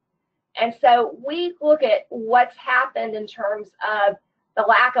 1000. And so we look at what's happened in terms of the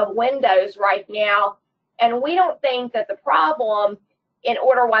lack of windows right now, and we don't think that the problem in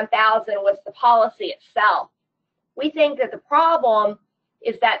Order 1000 was the policy itself. We think that the problem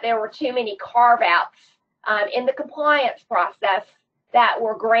is that there were too many carve-outs in the compliance process that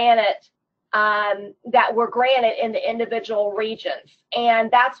were granted in the individual regions, and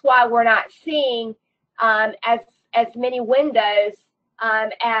that's why we're not seeing as many windows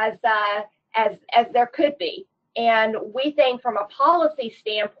as there could be. And we think from a policy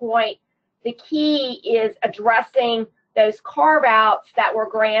standpoint, the key is addressing those carve-outs that were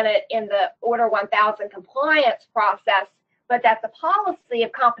granted in the Order 1000 compliance process, but that the policy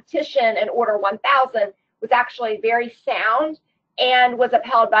of competition in Order 1000 was actually very sound and was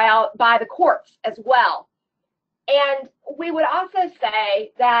upheld by the courts as well. And we would also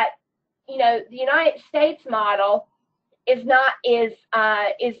say that, you know, the United States model is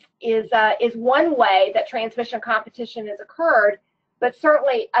one way that transmission competition has occurred, but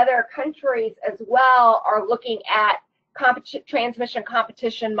certainly other countries as well are looking at transmission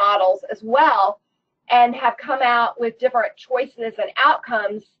competition models as well, and have come out with different choices and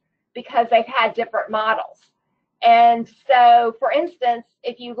outcomes because they've had different models. And so, for instance,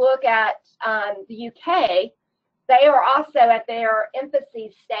 if you look at the UK, they are also at their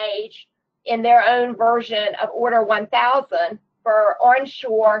infancy stage in their own version of Order 1000 for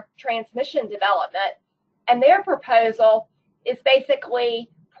onshore transmission development. And their proposal is basically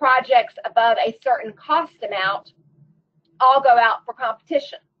projects above a certain cost amount all go out for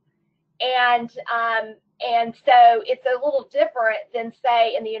competition. And so it's a little different than,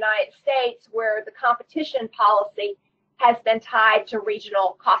 say, in the United States, where the competition policy has been tied to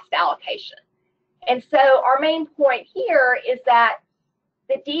regional cost allocation. And so our main point here is that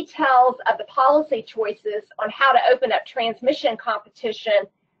the details of the policy choices on how to open up transmission competition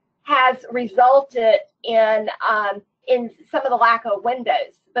has resulted in some of the lack of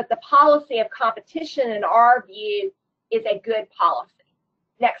windows. But the policy of competition, in our view, is a good policy.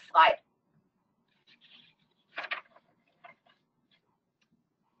 Next slide.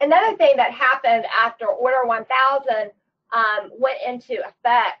 Another thing that happened after Order 1000 went into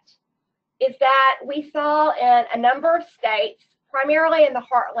effect is that we saw in a number of states, primarily in the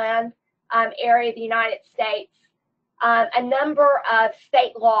heartland area of the United States, a number of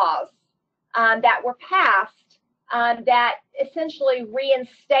state laws that were passed that essentially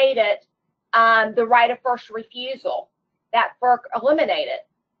reinstated the right of first refusal that FERC eliminated.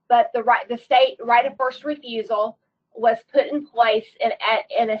 But the state right of first refusal was put in place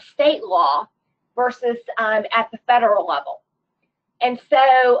in a state law versus at the federal level. And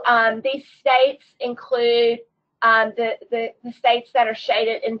so these states include the states that are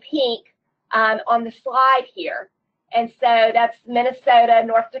shaded in pink on the slide here. And so that's Minnesota,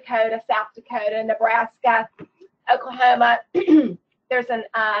 North Dakota, South Dakota, Nebraska, Oklahoma. There's a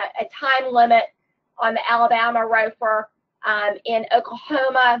time limit on the Alabama ROFR. In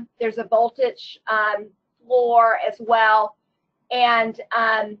Oklahoma, there's a voltage floor as well. And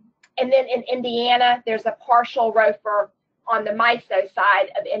then in Indiana, there's a partial ROFR on the MISO side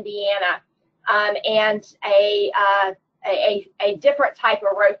of Indiana, and a different type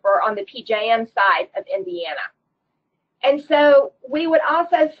of ROFR on the PJM side of Indiana. And so we would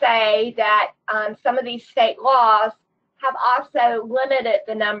also say that some of these state laws have also limited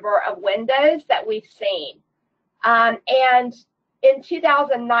the number of windows that we've seen. And in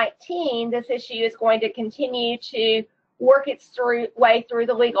 2019, this issue is going to continue to work its way through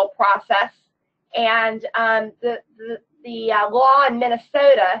the legal process. And the law in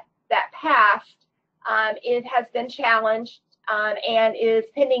Minnesota that passed, it has been challenged and is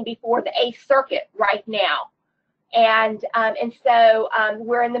pending before the 8th Circuit right now. And so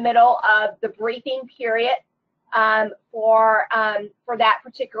we're in the middle of the briefing period for that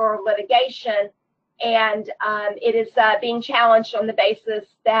particular litigation, and it is being challenged on the basis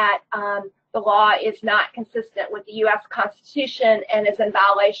that the law is not consistent with the U.S. Constitution and is in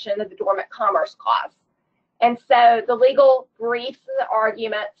violation of the Dormant Commerce Clause. And so the legal briefs and the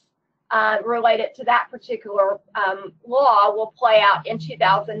arguments related to that particular law will play out in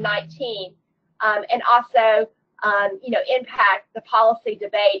 2019, and also impact the policy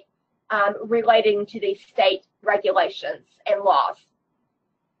debate relating to these state regulations and laws.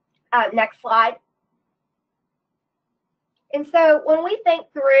 Next slide. And so when we think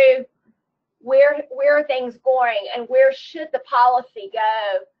through where are things going and where should the policy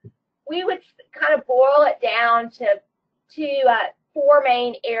go, we would kind of boil it down to four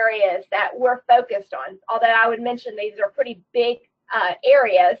main areas that we're focused on. Although I would mention these are pretty big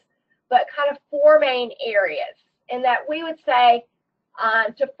areas, but kind of four main areas. And that we would say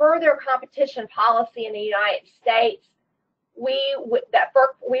to further competition policy in the United States, we would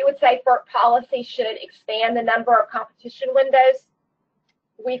say FERC policy should expand the number of competition windows.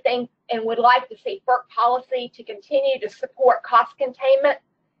 We think and would like to see FERC policy to continue to support cost containment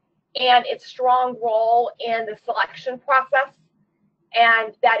and its strong role in the selection process,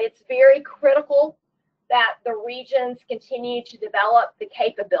 and that it's very critical that the regions continue to develop the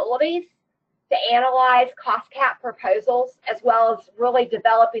capabilities to analyze cost cap proposals, as well as really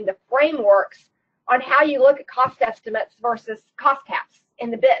developing the frameworks on how you look at cost estimates versus cost caps in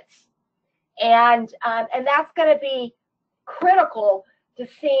the bids. And that's going to be critical to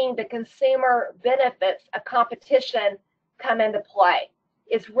seeing the consumer benefits of competition come into play,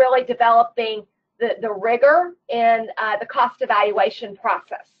 is really developing the rigor in the cost evaluation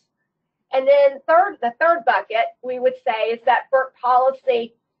process. And then the third bucket, we would say, is that FERC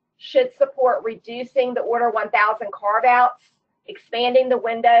policy should support reducing the Order 1000 carve-outs, expanding the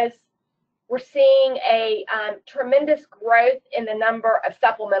windows. We're seeing a tremendous growth in the number of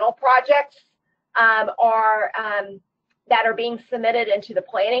supplemental projects that are being submitted into the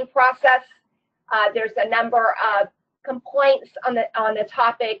planning process. There's a number of complaints on the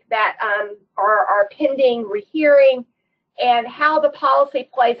topic that are pending rehearing, and how the policy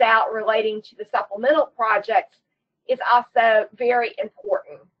plays out relating to the supplemental projects is also very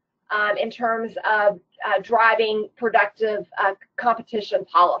important in terms of driving productive competition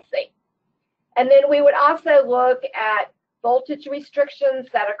policy. And then we would also look at voltage restrictions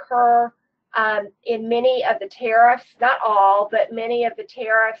that occur in many of the tariffs, not all, but many of the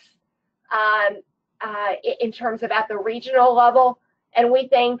tariffs in terms of at the regional level. And we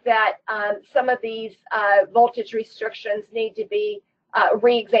think that some of these voltage restrictions need to be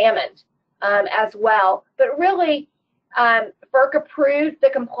re-examined as well. But really, FERC approved the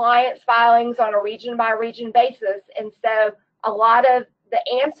compliance filings on a region-by-region basis, and so a lot of the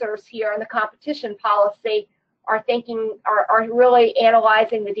answers here in the competition policy are really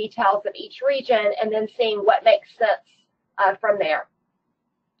analyzing the details of each region and then seeing what makes sense from there.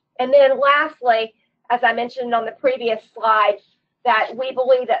 And then lastly, as I mentioned on the previous slide, that we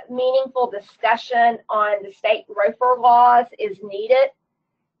believe that meaningful discussion on the state ROFR laws is needed,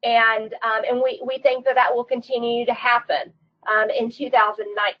 and we think that will continue to happen in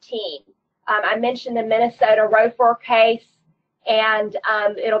 2019. I mentioned the Minnesota ROFR case, and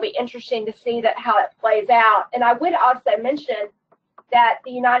it'll be interesting to see how it plays out. And I would also mention that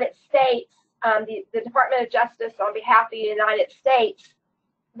the United States, the Department of Justice on behalf of the United States,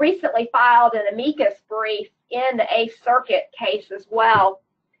 recently filed an amicus brief in the Eighth Circuit case as well.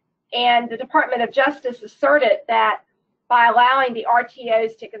 And the Department of Justice asserted that by allowing the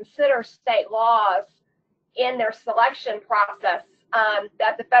RTOs to consider state laws in their selection process,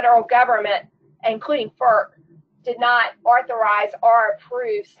 that the federal government, including FERC, did not authorize or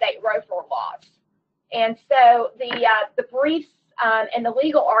approve state ROFR laws. And so the briefs and the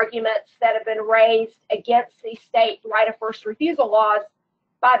legal arguments that have been raised against the state right of first refusal laws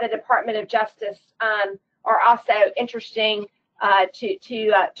by the Department of Justice are also interesting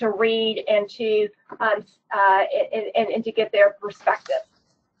to read and to get their perspective.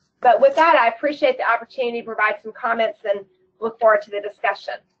 But with that, I appreciate the opportunity to provide some comments and look forward to the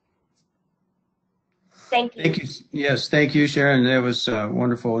discussion. Thank you. Thank you. Yes, thank you, Sharon. That was a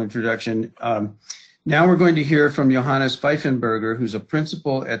wonderful introduction. Now we're going to hear from Johannes Pfeifenberger, who's a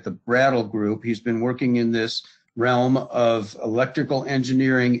principal at the Brattle Group. He's been working in this realm of electrical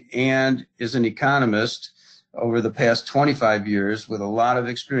engineering and is an economist over the past 25 years with a lot of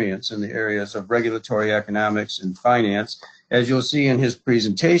experience in the areas of regulatory economics and finance. As you'll see in his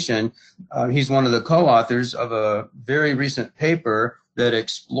presentation, he's one of the co-authors of a very recent paper that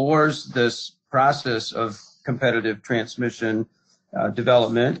explores this process of competitive transmission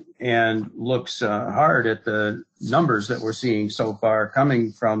development and looks hard at the numbers that we're seeing so far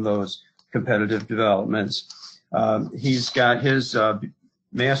coming from those competitive developments. He's got his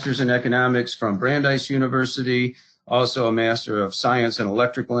master's in economics from Brandeis University, also a master of science in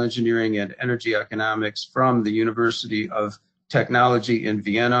electrical engineering and energy economics from the University of Technology in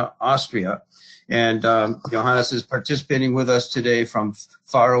Vienna, Austria. And Johannes is participating with us today from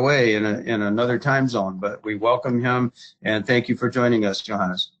far away in another time zone, but we welcome him and thank you for joining us,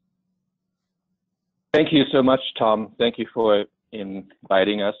 Johannes. Thank you so much, Tom. Thank you for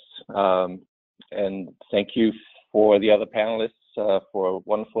inviting us. And thank you for the other panelists for a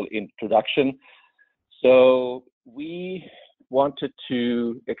wonderful introduction. So we wanted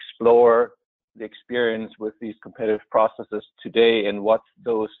to explore the experience with these competitive processes today and what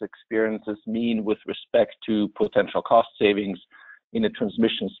those experiences mean with respect to potential cost savings in the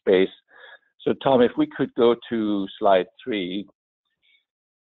transmission space. So Tom, if we could go to slide 3.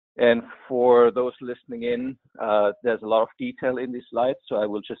 And for those listening in, there's a lot of detail in these slides, so I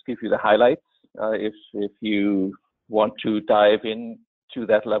will just give you the highlights. If you want to dive into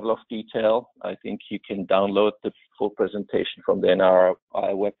that level of detail, I think you can download the full presentation from the NRRI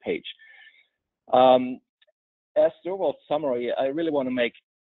webpage. As the overall summary, I really want to make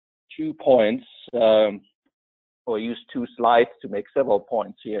 2 points, or use 2 slides to make several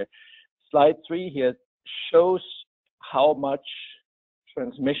points here. Slide 3 here shows how much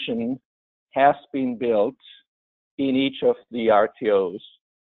transmission has been built in each of the RTOs.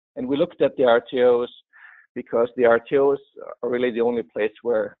 And we looked at the RTOs because the RTOs are really the only place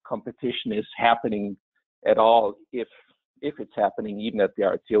where competition is happening at all, if it's happening even at the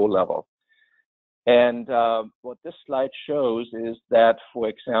RTO level. And what this slide shows is that, for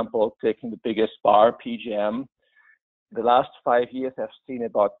example, taking the biggest bar, PJM, the last 5 years have seen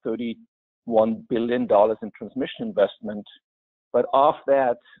about $31 billion in transmission investment. But of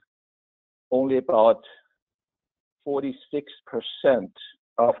that, only about 46%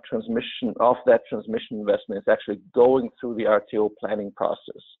 of that transmission investment is actually going through the RTO planning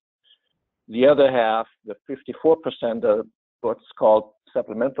process. The other half, the 54%, are what's called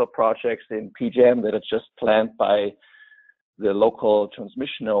supplemental projects in PJM that are just planned by the local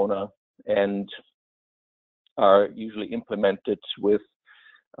transmission owner and are usually implemented with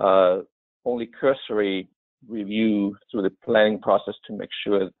only cursory review through the planning process to make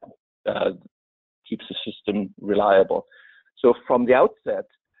sure it keeps the system reliable. So from the outset,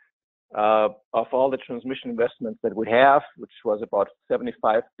 of all the transmission investments that we have, which was about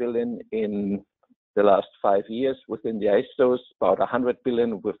 $75 billion in the last 5 years within the ISOs, about $100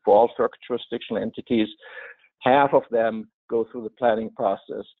 billion with all jurisdictional entities, half of them go through the planning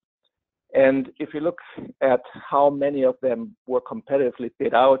process. And if you look at how many of them were competitively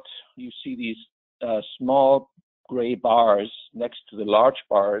bid out, you see these small gray bars next to the large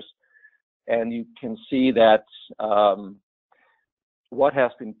bars, and you can see that what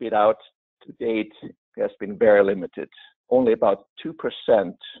has been bid out to date has been very limited. Only about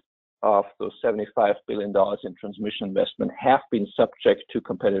 2% of those $75 billion in transmission investment have been subject to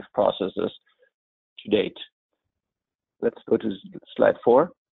competitive processes to date. Let's go to slide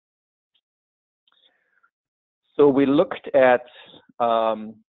 4. So we looked at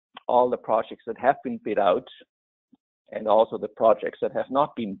all the projects that have been bid out and also the projects that have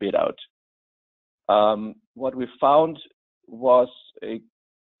not been bid out. What we found was a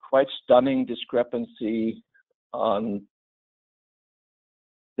quite stunning discrepancy on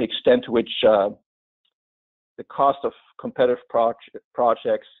the extent to which the cost of competitive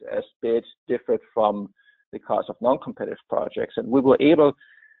projects as bid differed from the cost of non-competitive projects. And we were able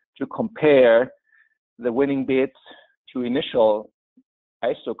to compare the winning bids to initial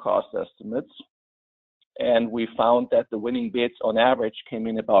ISO cost estimates. And we found that the winning bids on average came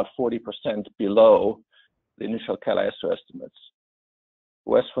in about 40% below the initial CAISO estimates.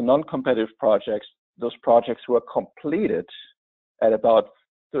 Whereas for non-competitive projects, those projects were completed at about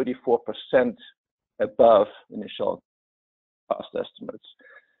 34% above initial cost estimates.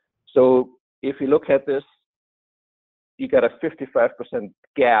 So if you look at this, you got a 55%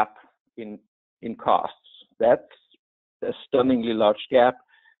 gap in costs. That's a stunningly large gap.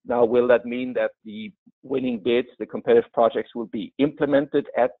 Now, will that mean that the winning bids, the competitive projects, will be implemented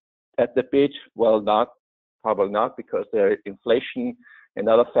at the bid? Well, probably not, because there is inflation and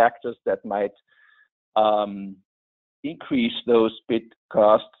other factors that might increase those bid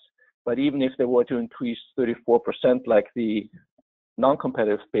costs. But even if they were to increase 34% like the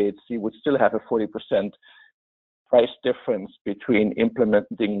non-competitive bids, you would still have a 40% price difference between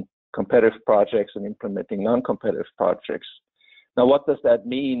implementing competitive projects and implementing non-competitive projects. Now, what does that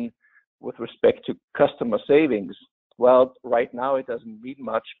mean with respect to customer savings? Well, right now it doesn't mean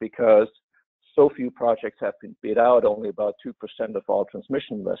much because so few projects have been bid out, only about 2% of all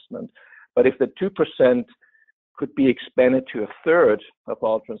transmission investment. But if the 2% could be expanded to a third of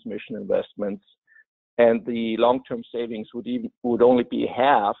all transmission investments, and the long-term savings would only be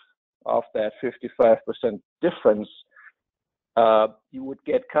half of that 55% difference, you would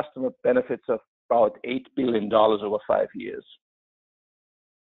get customer benefits of about $8 billion over 5 years.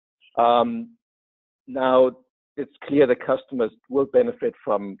 Now, it's clear that customers will benefit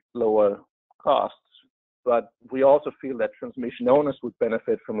from lower costs, but we also feel that transmission owners would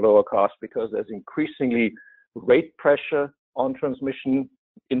benefit from lower costs because there's increasingly rate pressure on transmission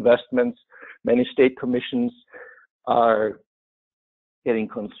investments. Many state commissions are getting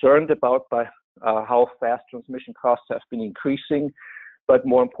concerned about how fast transmission costs have been increasing. But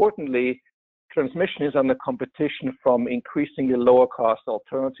more importantly, transmission is under competition from increasingly lower cost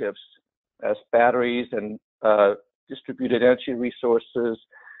alternatives as batteries and distributed energy resources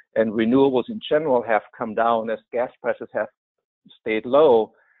and renewables in general have come down as gas prices have stayed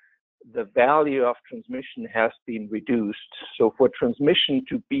low. The value of transmission has been reduced. So for transmission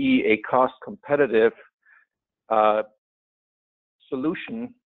to be a cost competitive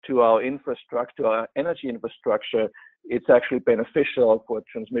solution to our infrastructure, our energy infrastructure, it's actually beneficial for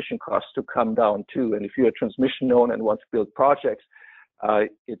transmission costs to come down too. And if you're a transmission owner and want to build projects,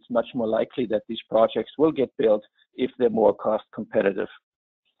 it's much more likely that these projects will get built if they're more cost competitive.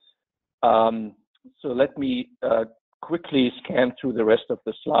 So let me quickly scan through the rest of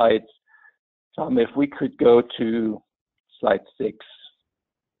the slides. Tom, if we could go to slide 6.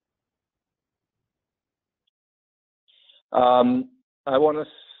 I want to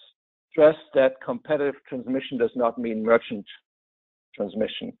stress that competitive transmission does not mean merchant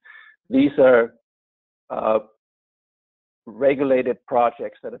transmission. These are regulated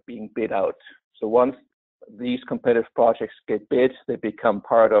projects that are being bid out. So once these competitive projects get bid, they become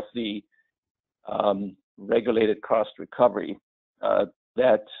part of the regulated cost recovery.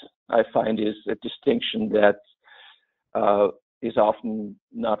 That I find is a distinction that is often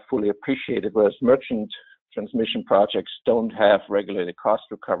not fully appreciated, whereas merchant transmission projects don't have regulated cost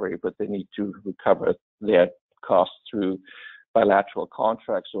recovery, but they need to recover their costs through bilateral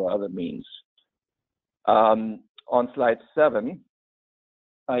contracts or other means. On slide 7,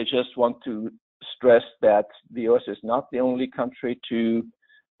 I just want to stress that the US is not the only country to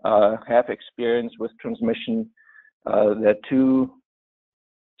have experience with transmission. There are two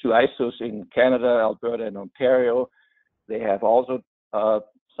ISOs in Canada, Alberta, and Ontario. They have also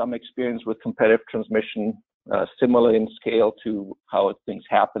some experience with competitive transmission, similar in scale to how things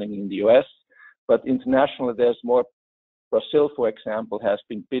happening in the US. But internationally, there's more. Brazil, for example, has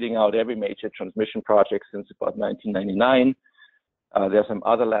been bidding out every major transmission project since about 1999. There are some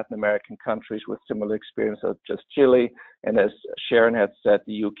other Latin American countries with similar experience, such as Chile. And as Sharon had said,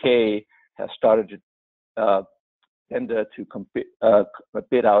 the UK has started to tender to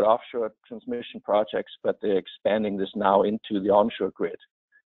bid out offshore transmission projects, but they're expanding this now into the onshore grid.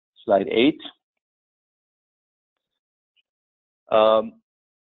 Slide 8.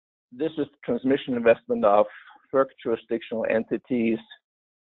 This is transmission investment of FERC jurisdictional entities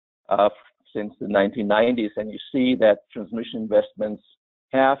since the 1990s, and you see that transmission investments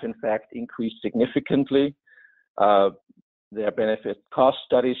have in fact increased significantly. There are benefit cost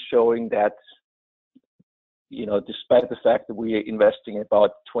studies showing that, you know, despite the fact that we are investing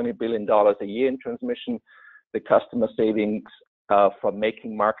about $20 billion a year in transmission, the customer savings from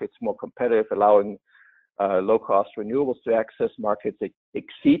making markets more competitive, allowing low-cost renewables to access markets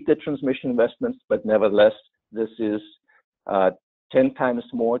exceed the transmission investments, but nevertheless, this is 10 times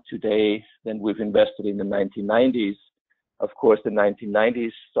more today than we've invested in the 1990s. Of course, the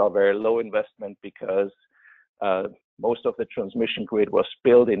 1990s saw very low investment because most of the transmission grid was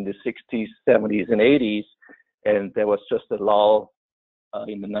built in the 60s, 70s, and 80s, and there was just a lull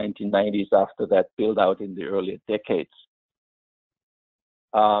in the 1990s after that build out in the earlier decades.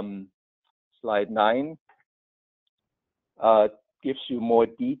 Slide 9 gives you more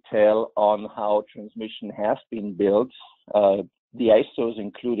detail on how transmission has been built. The ISOs,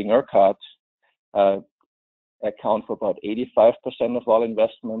 including ERCOT, account for about 85% of all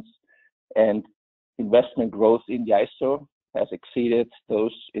investments, and investment growth in the ISO has exceeded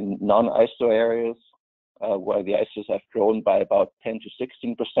those in non-ISO areas, where the ISOs have grown by about 10 to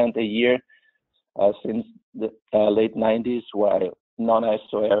 16% a year since the late 90s, while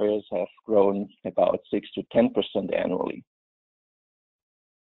non-ISO areas have grown about 6 to 10% annually.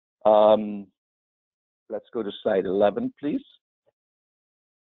 Let's go to slide 11, please.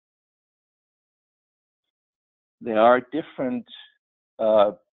 There are different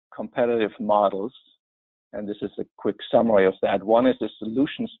competitive models, and this is a quick summary of that. One is a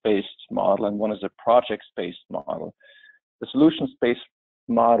solutions-based model, and one is a projects-based model. The solutions-based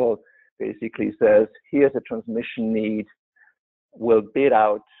model basically says, here's a transmission need. We'll bid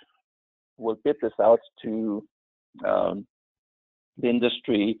this out to the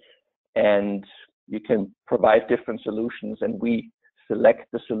industry, and you can provide different solutions, and we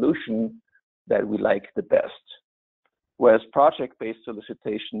select the solution that we like the best. Whereas project-based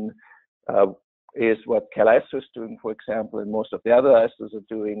solicitation is what CAISO is doing, for example, and most of the other ISOs are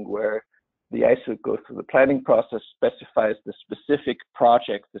doing, where the ISO goes through the planning process, specifies the specific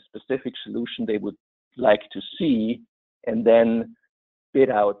project, the specific solution they would like to see, and then bid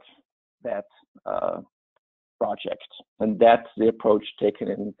out that project. And that's the approach taken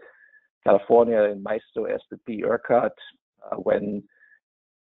in California in MISO, SPP, ERCOT, when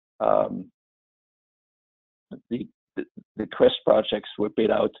the CREST projects were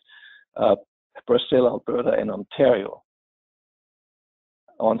bid out, Brazil, Alberta, and Ontario.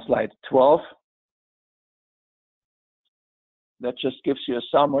 On slide 12, that just gives you a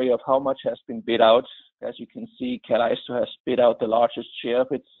summary of how much has been bid out. As you can see, CAISO has bid out the largest share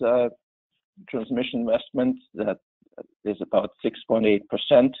of its transmission investment. That is about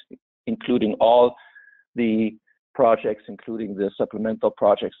 6.8%, including all the projects, including the supplemental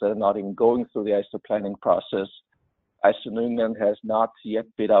projects that are not even going through the ISO planning process. ISO New England has not yet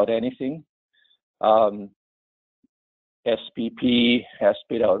bid out anything. SPP has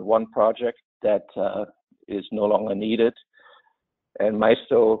bid out one project that is no longer needed. And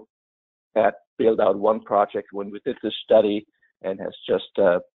MISO had bid out one project when we did this study and has just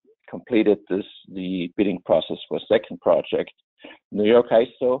completed the bidding process for a second project. New York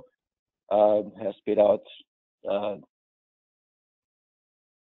ISO has bid out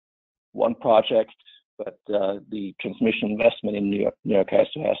one project, but the transmission investment in New York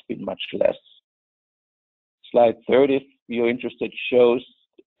ISO has been much less. Slide 30, if you're interested, shows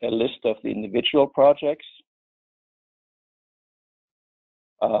a list of the individual projects.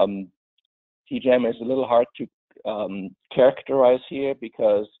 TGM is a little hard to characterize here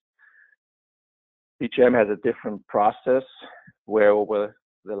because TGM has a different process where over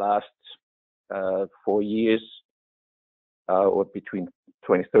the last 4 years, or between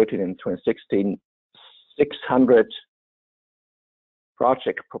 2013 and 2016, 600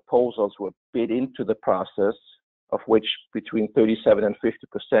 project proposals were bid into the process, of which between 37 and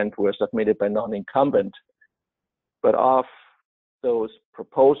 50% were submitted by non-incumbent. But of those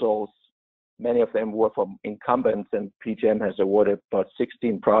proposals, many of them were from incumbents, and PJM has awarded about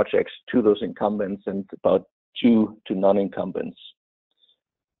 16 projects to those incumbents and about 2 to non-incumbents.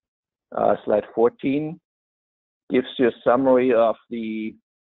 Slide 14 gives you a summary of the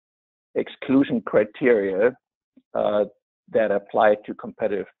exclusion criteria that apply to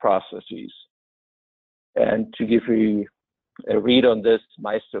competitive processes. And to give you a read on this,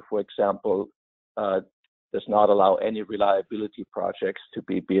 MISO, for example, does not allow any reliability projects to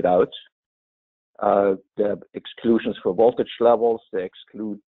be bid out. The exclusions for voltage levels, the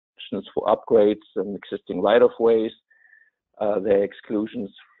exclusions for upgrades and existing right-of-ways, the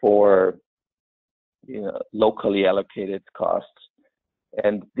exclusions for locally allocated costs.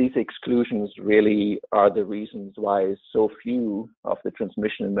 And these exclusions really are the reasons why so few of the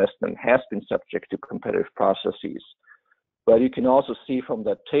transmission investment has been subject to competitive processes. But you can also see from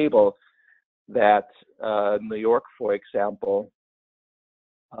that table that New York, for example,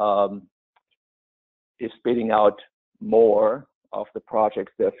 is bidding out more of the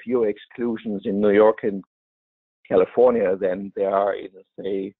projects. There are fewer exclusions in New York and California than there are in,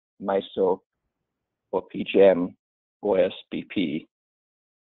 say, MISO or PJM or SPP.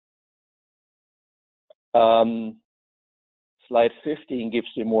 Slide 15 gives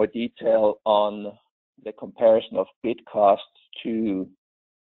you more detail on the comparison of bid costs to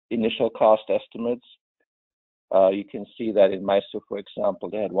initial cost estimates. You can see that in MISO, for example,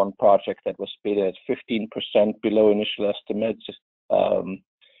 they had one project that was bid at 15% below initial estimates.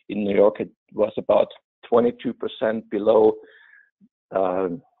 In New York, it was about 22% below,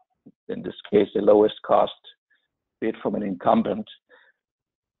 in this case, the lowest cost bid from an incumbent.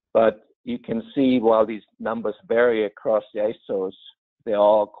 But you can see while these numbers vary across the ISOs, they're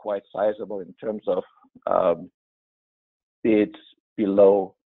all quite sizable in terms of bids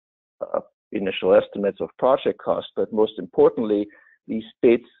below initial estimates of project cost. But most importantly, these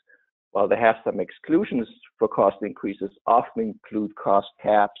bids, while they have some exclusions for cost increases, often include cost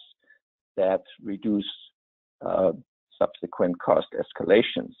caps that reduce subsequent cost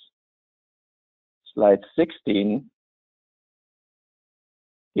escalations. Slide 16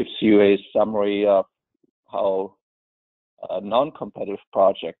 gives you a summary of how non-competitive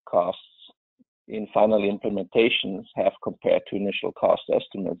project costs in final implementations have compared to initial cost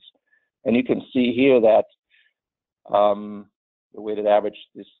estimates. And you can see here that the weighted average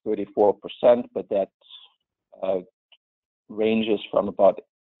is 34%, but that ranges from about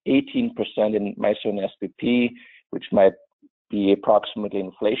 18% in MISO and SPP, which might be approximately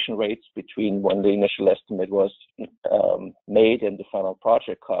inflation rates between when the initial estimate was made and the final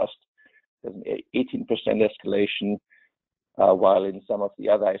project cost. There's an 18% escalation, while in some of the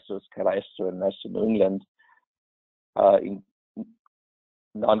other ISOs, CAISO and MISO New England,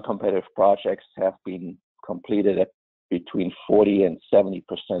 non-competitive projects have been completed at between 40 and 70%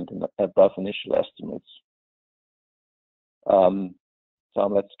 above initial estimates. So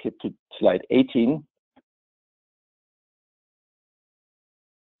let's skip to slide 18.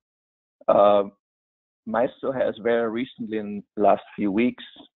 MISO has very recently, in the last few weeks,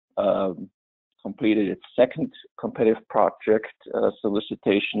 completed its second competitive project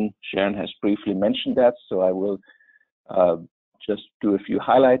solicitation. Sharon has briefly mentioned that, so I will just do a few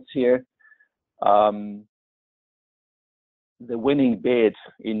highlights here. The winning bid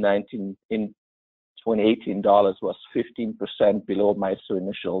in 2018 dollars was 15% below MISO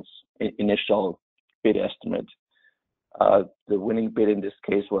initial bid estimate. The winning bid in this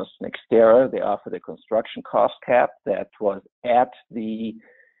case was NextEra. They offered a construction cost cap that was at the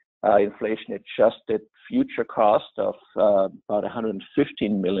inflation-adjusted future cost of about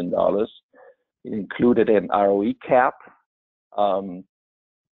 $115 million. It included an ROE cap,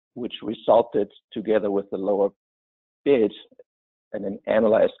 which resulted, together with the lower bid, in an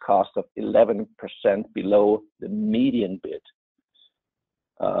analyzed cost of 11% below the median bid.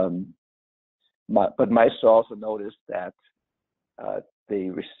 But MISO also noticed that they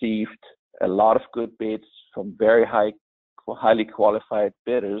received a lot of good bids from very highly qualified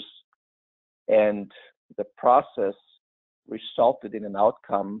bidders, and the process resulted in an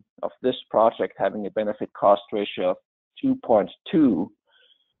outcome of this project having a benefit cost ratio of 2.2,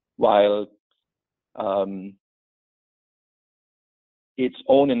 while its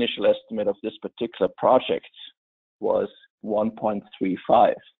own initial estimate of this particular project was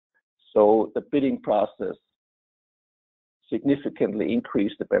 1.35. So the bidding process significantly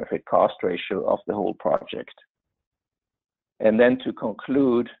increased the benefit cost ratio of the whole project. And then to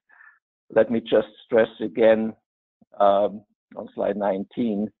conclude, let me just stress again on slide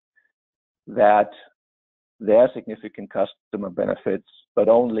 19 that there are significant customer benefits, but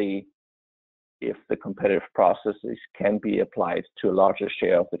only if the competitive processes can be applied to a larger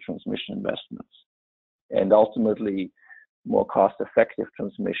share of the transmission investments. And ultimately, more cost-effective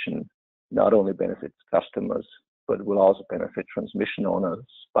transmission not only benefits customers, but will also benefit transmission owners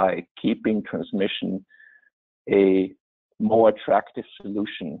by keeping transmission a more attractive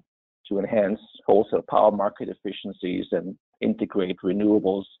solution to enhance wholesale power market efficiencies and integrate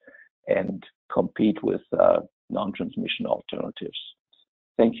renewables and compete with non-transmission alternatives.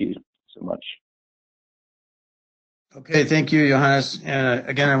 Thank you so much. Okay, thank you, Johannes. And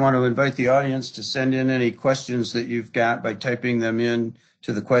again, I want to invite the audience to send in any questions that you've got by typing them in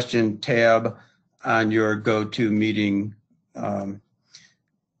to the question tab on your GoToMeeting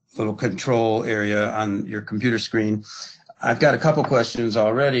little control area on your computer screen. I've got a couple questions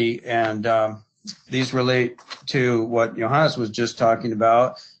already, and these relate to what Johannes was just talking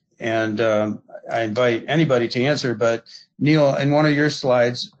about, and I invite anybody to answer. But Neil, in one of your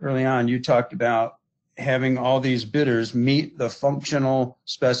slides early on, you talked about having all these bidders meet the functional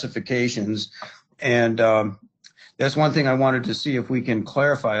specifications, and that's one thing I wanted to see if we can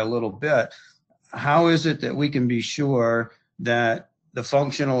clarify a little bit. How is it that we can be sure that the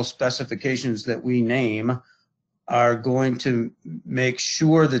functional specifications that we name are going to make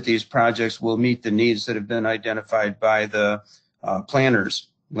sure that these projects will meet the needs that have been identified by the planners?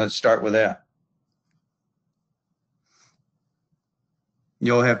 Let's start with that.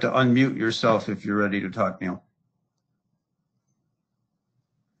 You'll have to unmute yourself if you're ready to talk, Neil.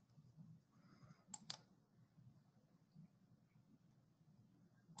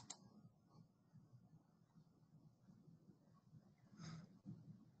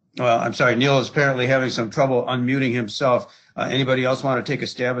 Well, I'm sorry, Neil is apparently having some trouble unmuting himself. Anybody else want to take a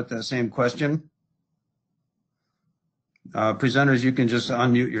stab at the same question? Presenters, you can just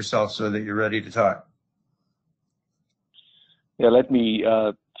unmute yourself so that you're ready to talk. Yeah, let me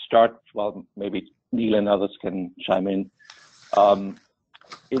start while maybe Neil and others can chime in.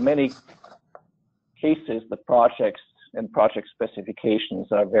 In many cases, the projects and project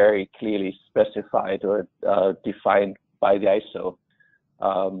specifications are very clearly specified or defined by the ISO.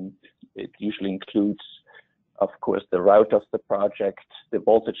 It usually includes, of course, the route of the project, the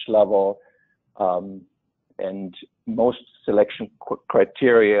voltage level, and most selection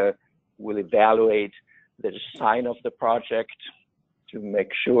criteria will evaluate the design of the project to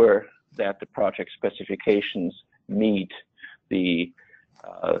make sure that the project specifications meet the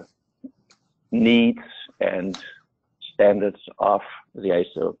needs and standards of the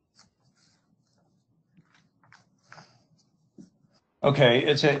ISO. Okay,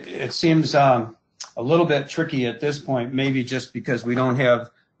 it seems a little bit tricky at this point, maybe just because we don't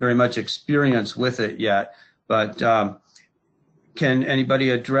have very much experience with it yet. But can anybody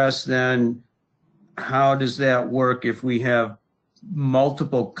address then, how does that work if we have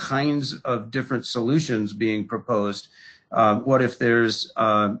multiple kinds of different solutions being proposed? What if there's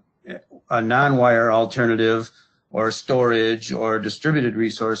a non-wire alternative or storage or distributed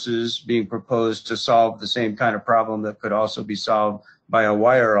resources being proposed to solve the same kind of problem that could also be solved by a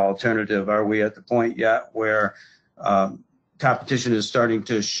wire alternative? Are we at the point yet where competition is starting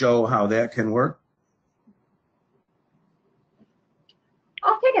to show how that can work?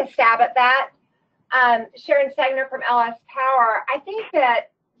 I'll take a stab at that. Sharon Segner from LSPower. I think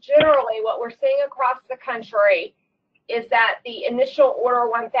that generally what we're seeing across the country is that the initial Order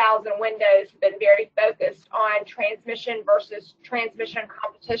 1000 windows have been very focused on transmission versus transmission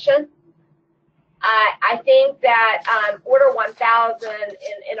competition. I think that Order 1000,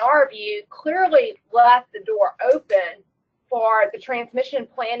 in our view, clearly left the door open for the transmission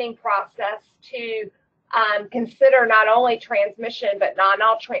planning process to consider not only transmission but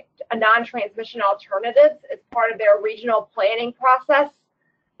non-transmission alternatives as part of their regional planning process.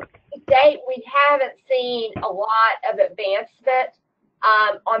 To date, we haven't seen a lot of advancement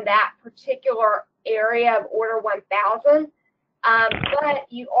on that particular area of Order 1000, but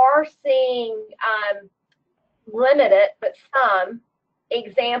you are seeing limited, but some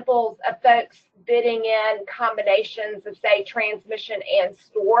examples of folks bidding in combinations of, say, transmission and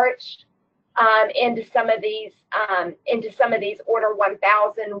storage into some of these Order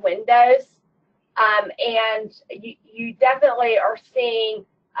 1000 windows, and you definitely are seeing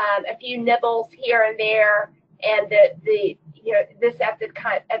a few nibbles here and there, and this at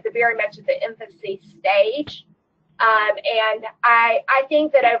the very much at the infancy stage. And I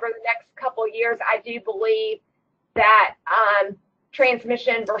think that over the next couple of years, I do believe that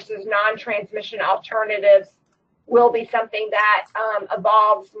transmission versus non-transmission alternatives will be something that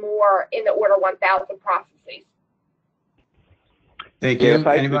evolves more in the Order 1000 processes. Thank you. If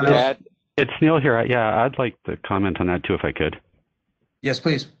I Anyone could else? add, It's Neil here. Yeah, I'd like to comment on that too, if I could. Yes,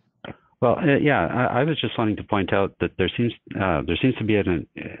 please. Well, yeah, I was just wanting to point out that there seems to be an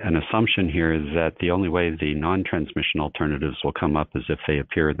assumption here is that the only way the non-transmission alternatives will come up is if they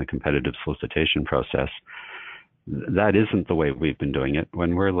appear in the competitive solicitation process. That isn't the way we've been doing it.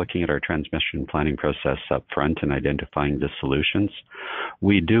 When we're looking at our transmission planning process up front and identifying the solutions,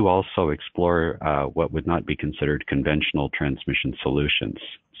 we do also explore what would not be considered conventional transmission solutions.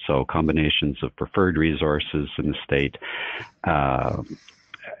 So combinations of preferred resources in the state,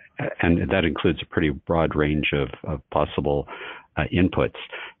 and that includes a pretty broad range of possible inputs.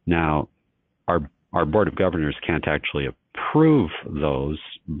 Now, our Board of Governors can't actually approve those,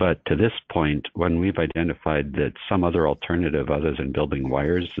 but to this point, when we've identified that some other alternative other than building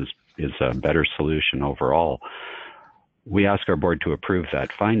wires is a better solution overall, we ask our board to approve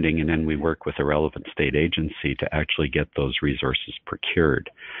that finding, and then we work with a relevant state agency to actually get those resources procured.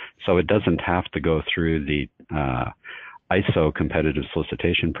 So it doesn't have to go through the CAISO competitive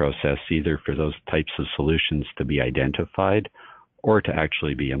solicitation process either for those types of solutions to be identified or to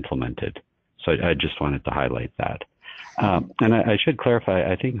actually be implemented. So I just wanted to highlight that. And I should clarify,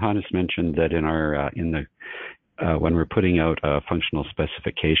 I think Johannes mentioned that in our when we're putting out a functional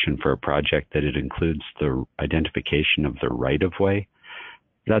specification for a project that it includes the identification of the right-of-way.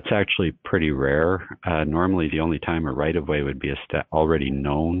 That's actually pretty rare. Normally the only time a right-of-way would be already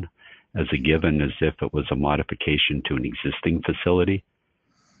known as a given as if it was a modification to an existing facility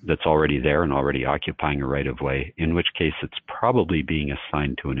that's already there and already occupying a right-of-way, in which case it's probably being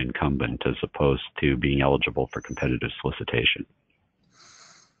assigned to an incumbent as opposed to being eligible for competitive solicitation.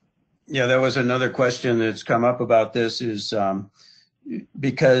 Yeah, that was another question that's come up about this is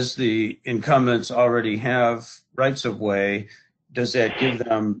because the incumbents already have rights of way, does that give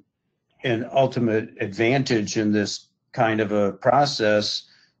them an ultimate advantage in this kind of a process?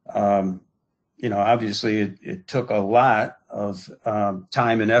 Obviously it took a lot of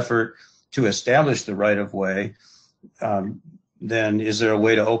time and effort to establish the right of way. Then is there a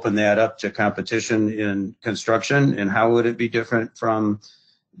way to open that up to competition in construction? And how would it be different from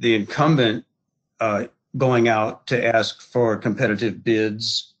the incumbent going out to ask for competitive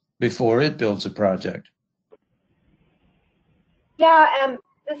bids before it builds a project? Yeah,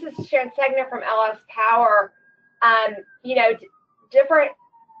 this is Sharon Segner from LSPower. Different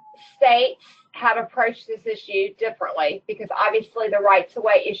states have approached this issue differently because obviously the rights of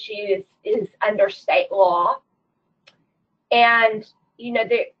way issue is under state law. And,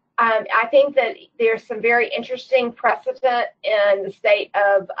 I think that there's some very interesting precedent in the state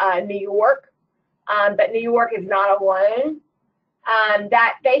of New York, but New York is not alone.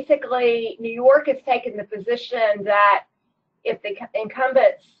 That basically New York has taken the position that if the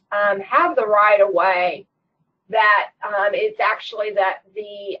incumbents have the right of way, that it's actually that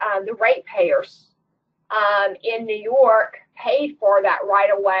the ratepayers in New York paid for that right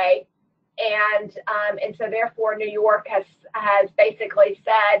of way, and so therefore New York has basically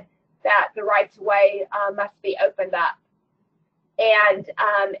said that the rights of way must be opened up. And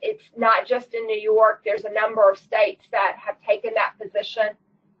it's not just in New York. There's a number of states that have taken that position.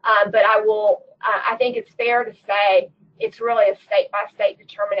 But I think it's fair to say it's really a state-by-state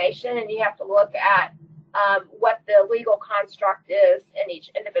determination, and you have to look at what the legal construct is in each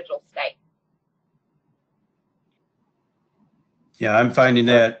individual state. Yeah, I'm finding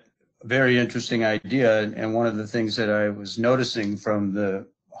that a very interesting idea. And one of the things that I was noticing from the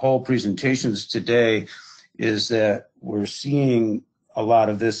whole presentations today is that we're seeing a lot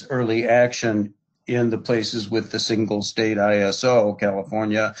of this early action in the places with the single state ISO,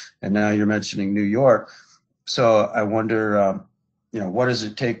 California, and now you're mentioning New York. So I wonder, what does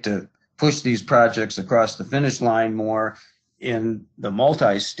it take to push these projects across the finish line more in the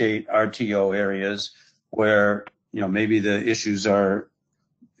multi-state RTO areas where, maybe the issues are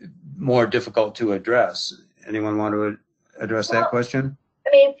more difficult to address? Anyone want to address that question?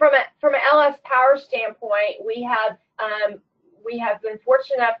 I mean, from an LSPower standpoint, we have been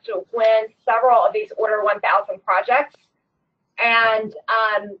fortunate enough to win several of these Order 1000 projects, and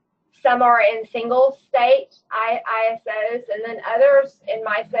some are in single state ISOs, and then others in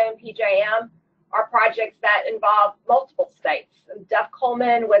MISO and PJM are projects that involve multiple states. Duff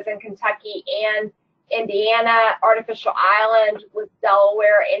Coleman was in Kentucky and Indiana. Artificial Island was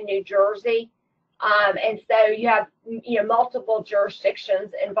Delaware and New Jersey. And so you have multiple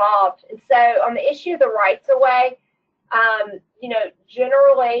jurisdictions involved. And so on the issue of the rights of way,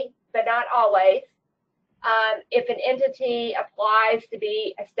 generally, but not always, if an entity applies to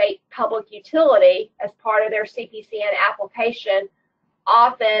be a state public utility as part of their CPCN application,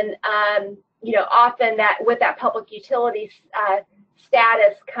 often that with that public utility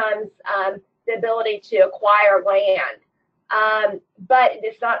status comes the ability to acquire land. But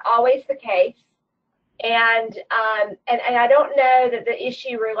it's not always the case. And I don't know that the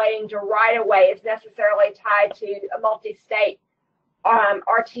issue relating to right-of-way is necessarily tied to a multi-state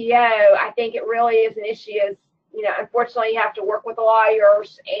RTO. I think it really is an issue unfortunately you have to work with the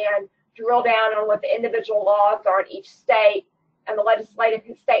lawyers and drill down on what the individual laws are in each state and the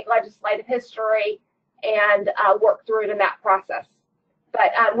state legislative history and work through it in that process.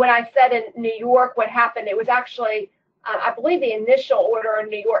 But when I said in New York what happened, it was actually, I believe the initial order in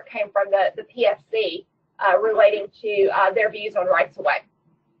New York came from the PSC relating to their views on rights of way.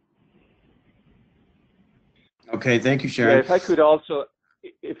 Okay, thank you, Sharon. Yeah, if I could also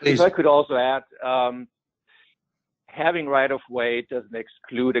add, having right of way doesn't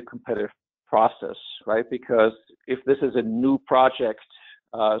exclude a competitive process, right? Because if this is a new project,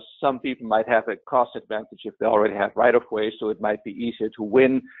 some people might have a cost advantage if they already have right of way, so it might be easier to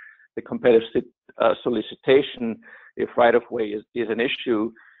win the competitive solicitation if right of way is an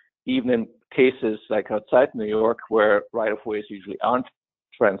issue, even in cases like outside New York where right of ways usually aren't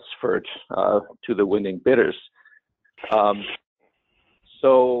transferred to the winning bidders.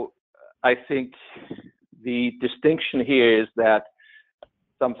 So I think the distinction here is that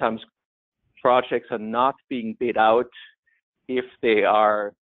sometimes projects are not being bid out if they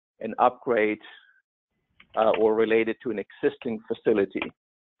are an upgrade or related to an existing facility.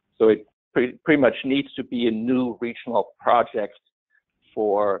 So it pretty much needs to be a new regional project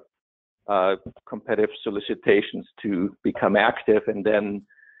for competitive solicitations to become active. And then,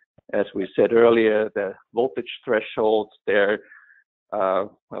 as we said earlier, the voltage thresholds,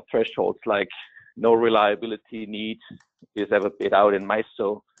 thresholds like no reliability need is ever bid out in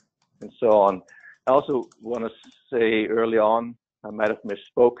MISO and so on. I also want to say early on, I might have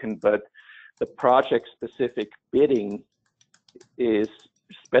misspoken, but the project-specific bidding is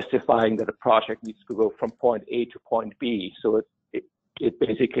specifying that a project needs to go from point A to point B. So it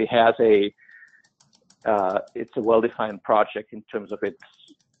basically has it's a well-defined project in terms of its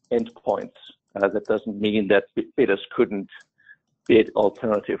endpoints. That doesn't mean that bidders couldn't bid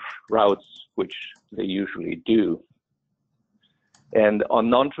alternative routes, which they usually do. And on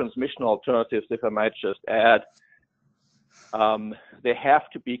non-transmission alternatives, if I might just add, they have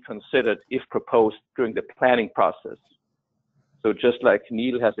to be considered if proposed during the planning process. So just like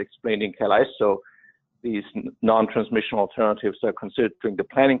Neil has explained in CAISO, these non-transmission alternatives are considered during the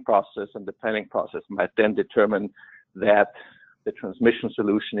planning process, and the planning process might then determine that the transmission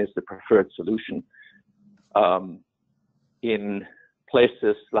solution is the preferred solution. In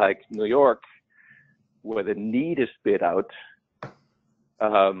places like New York, where the need is bid out,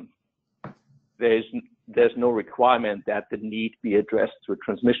 there's no requirement that the need be addressed through a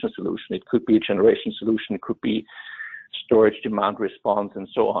transmission solution. It could be a generation solution, it could be storage demand response, and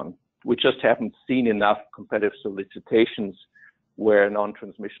so on. we just haven't seen enough competitive solicitations where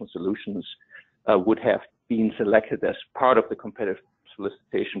non-transmission solutions would have been selected as part of the competitive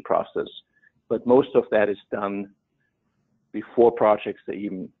solicitation process. But most of that is done before projects are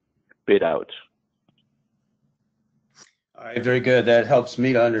even bid out. All right, very good. That helps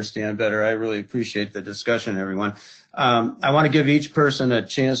me to understand better. I really appreciate the discussion, everyone. I want to give each person a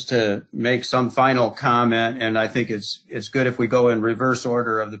chance to make some final comment, and I think it's good if we go in reverse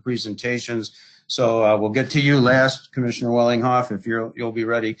order of the presentations. So we'll get to you last, Commissioner Wellinghoff, if you'll be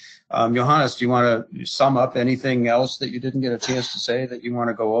ready. Johannes, do you want to sum up anything else that you didn't get a chance to say that you want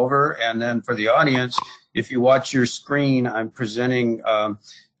to go over? And then for the audience, if you watch your screen, I'm presenting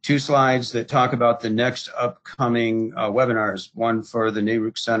 2 slides that talk about the next upcoming webinars, one for the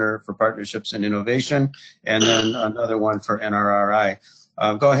NRRI Center for Partnerships and Innovation, and then another one for NRRI.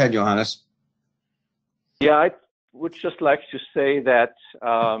 Go ahead, Johannes. Yeah, I would just like to say that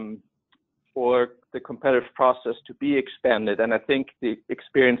for the competitive process to be expanded, and I think the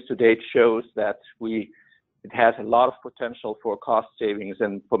experience to date shows that it has a lot of potential for cost savings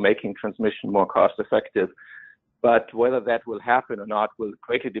and for making transmission more cost effective. But whether that will happen or not will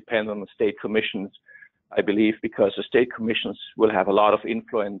greatly depend on the state commissions, I believe, because the state commissions will have a lot of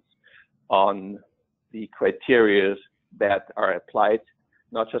influence on the criteria that are applied,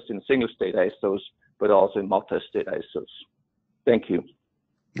 not just in single state ISOs, but also in multi-state ISOs. Thank you.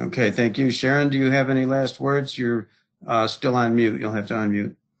 Okay, thank you. Sharon, do you have any last words? You're still on mute. You'll have to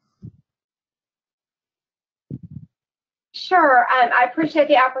unmute. Sure. I appreciate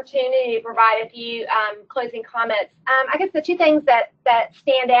the opportunity to provide a few closing comments. I guess the 2 things that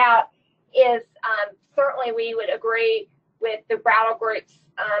stand out is certainly we would agree with the Brattle Group's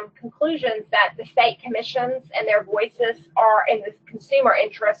conclusions that the state commissions and their voices are in the consumer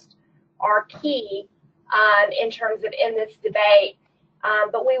interest are key in terms of in this debate.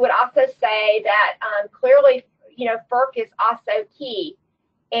 But we would also say that clearly, FERC is also key.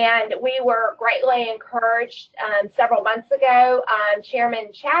 And we were greatly encouraged several months ago.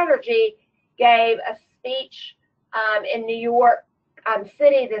 Chairman Chatterjee gave a speech in New York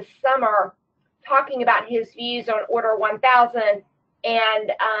City this summer talking about his views on Order 1000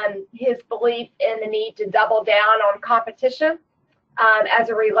 and his belief in the need to double down on competition as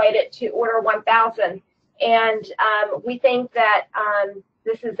it related to Order 1000. And we think that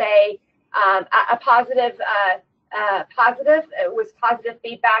this is a positive it was positive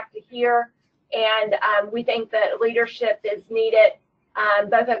feedback to hear, and we think that leadership is needed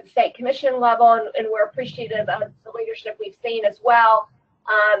both at the state commission level, and we're appreciative of the leadership we've seen as well.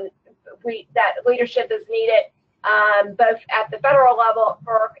 That leadership is needed both at the federal level at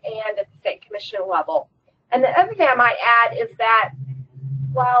FERC and at the state commission level. And the other thing I might add is that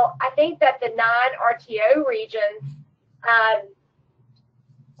while I think that the non-RTO regions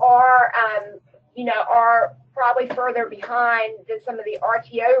are probably further behind than some of the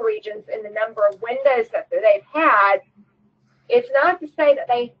RTO regions in the number of windows that they've had, it's not to say that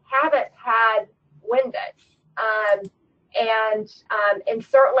they haven't had windows. And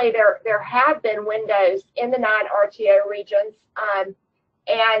certainly there have been windows in the non-RTO regions.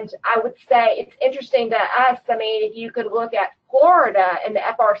 And I would say it's interesting to us. I mean, if you could look at Florida and the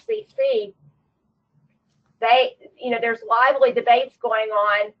FRCC, there's lively debates going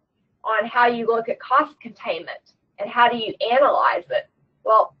on how you look at cost containment and how do you analyze it.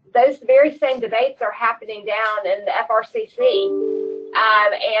 Well, those very same debates are happening down in the FRCC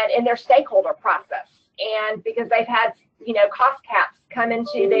and in their stakeholder process. And because they've had, cost caps come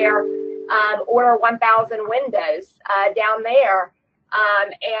into their Order 1000 windows down there,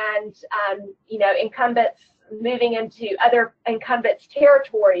 incumbents moving into other incumbents'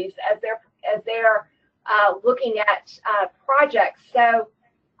 territories as they're looking at projects. So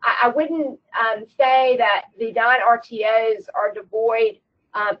I wouldn't say that the non-RTOs are devoid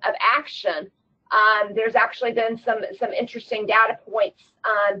of action. There's actually been some interesting data points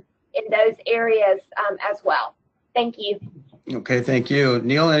in those areas as well. Thank you. Okay, thank you.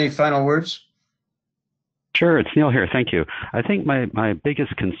 Neil, any final words? Sure, it's Neil here. Thank you. I think my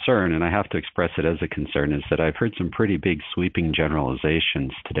biggest concern, and I have to express it as a concern, is that I've heard some pretty big sweeping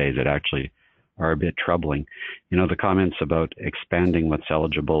generalizations today that actually are a bit troubling. The comments about expanding what's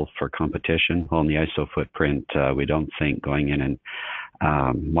eligible for competition. Well, in the ISO footprint, we don't think going in and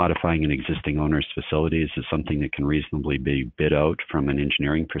modifying an existing owner's facilities is something that can reasonably be bid out from an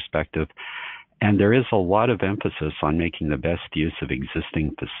engineering perspective. And there is a lot of emphasis on making the best use of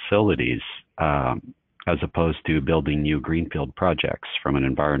existing facilities as opposed to building new greenfield projects from an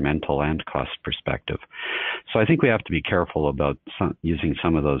environmental and cost perspective. So I think we have to be careful about using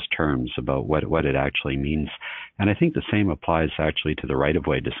some of those terms about what it actually means. And I think the same applies actually to the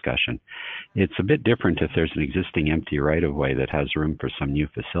right-of-way discussion. It's a bit different if there's an existing empty right-of-way that has room for some new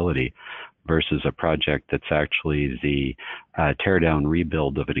facility versus a project that's actually the tear-down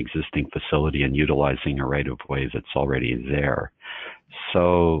rebuild of an existing facility and utilizing a right-of-way that's already there.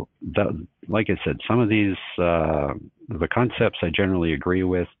 So, like I said, some of these, the concepts I generally agree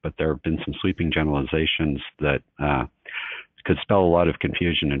with, but there have been some sweeping generalizations that could spell a lot of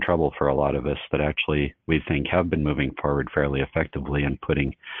confusion and trouble for a lot of us that actually we think have been moving forward fairly effectively and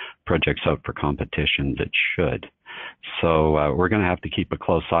putting projects out for competition that should. So we're going to have to keep a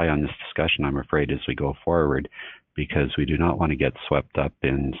close eye on this discussion, I'm afraid, as we go forward, because we do not want to get swept up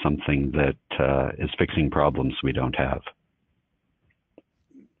in something that is fixing problems we don't have.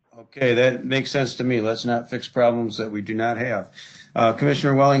 Okay, that makes sense to me. Let's not fix problems that we do not have.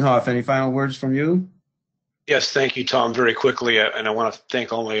 Commissioner Wellinghoff, any final words from you? Yes, thank you, Tom, very quickly. And I want to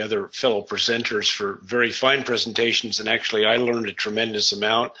thank all my other fellow presenters for very fine presentations. And actually, I learned a tremendous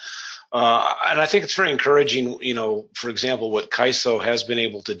amount. And I think it's very encouraging, you know, for example, what CAISO has been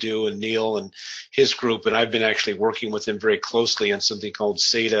able to do, and Neil and his group, and I've been actually working with them very closely on something called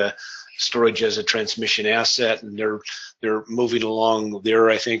SATA, storage as a transmission asset, and they're moving along there,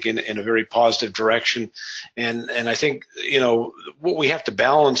 I think, in a very positive direction. And I think, you know, what we have to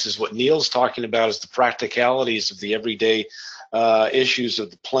balance is what Neil's talking about, is the practicalities of the everyday issues of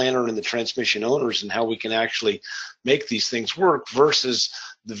the planner and the transmission owners and how we can actually make these things work, versus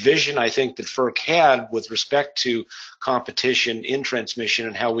the vision I think that FERC had with respect to competition in transmission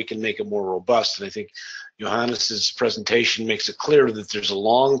and how we can make it more robust. And I think Johannes's presentation makes it clear that there's a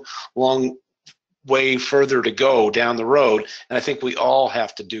long way further to go down the road, and I think we all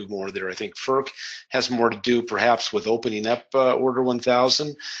have to do more there. I think FERC has more to do perhaps with opening up Order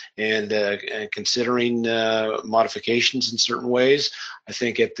 1000 and considering modifications in certain ways. I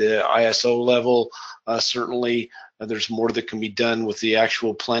think at the ISO level, certainly there's more that can be done with the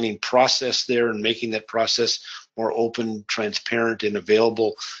actual planning process there and making that process more open, transparent, and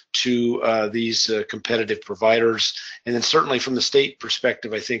available to these competitive providers. And then certainly from the state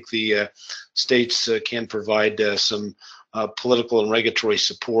perspective, I think the states can provide some political and regulatory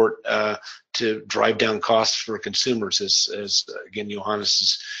support to drive down costs for consumers, as again Johannes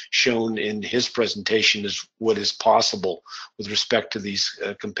has shown in his presentation, is what is possible with respect to these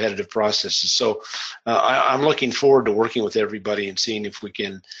competitive processes. So I'm looking forward to working with everybody and seeing if we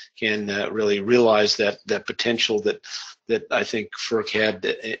can really realize that potential that I think FERC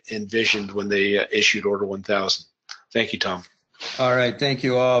had envisioned when they issued Order 1000. Thank you, Tom. All right, thank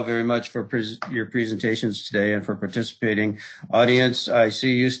you all very much for your presentations today and for participating. Audience, I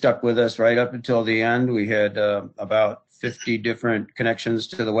see you stuck with us right up until the end. We had about 50 different connections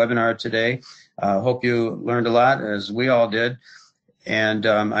to the webinar today. Hope you learned a lot, as we all did. And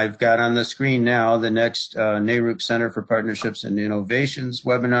I've got on the screen now the next NRRI Center for Partnerships and Innovations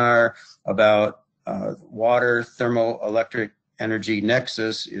webinar about water thermoelectric energy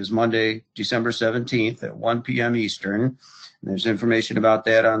nexus is Monday, December 17th at 1 p.m. Eastern. There's information about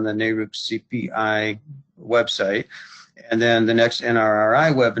that on the NRRI CPI website. And then the next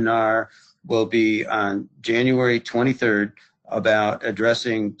NRRI webinar will be on January 23rd about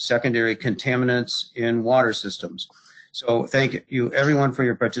addressing secondary contaminants in water systems. So thank you everyone for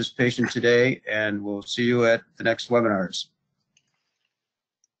your participation today, and we'll see you at the next webinars.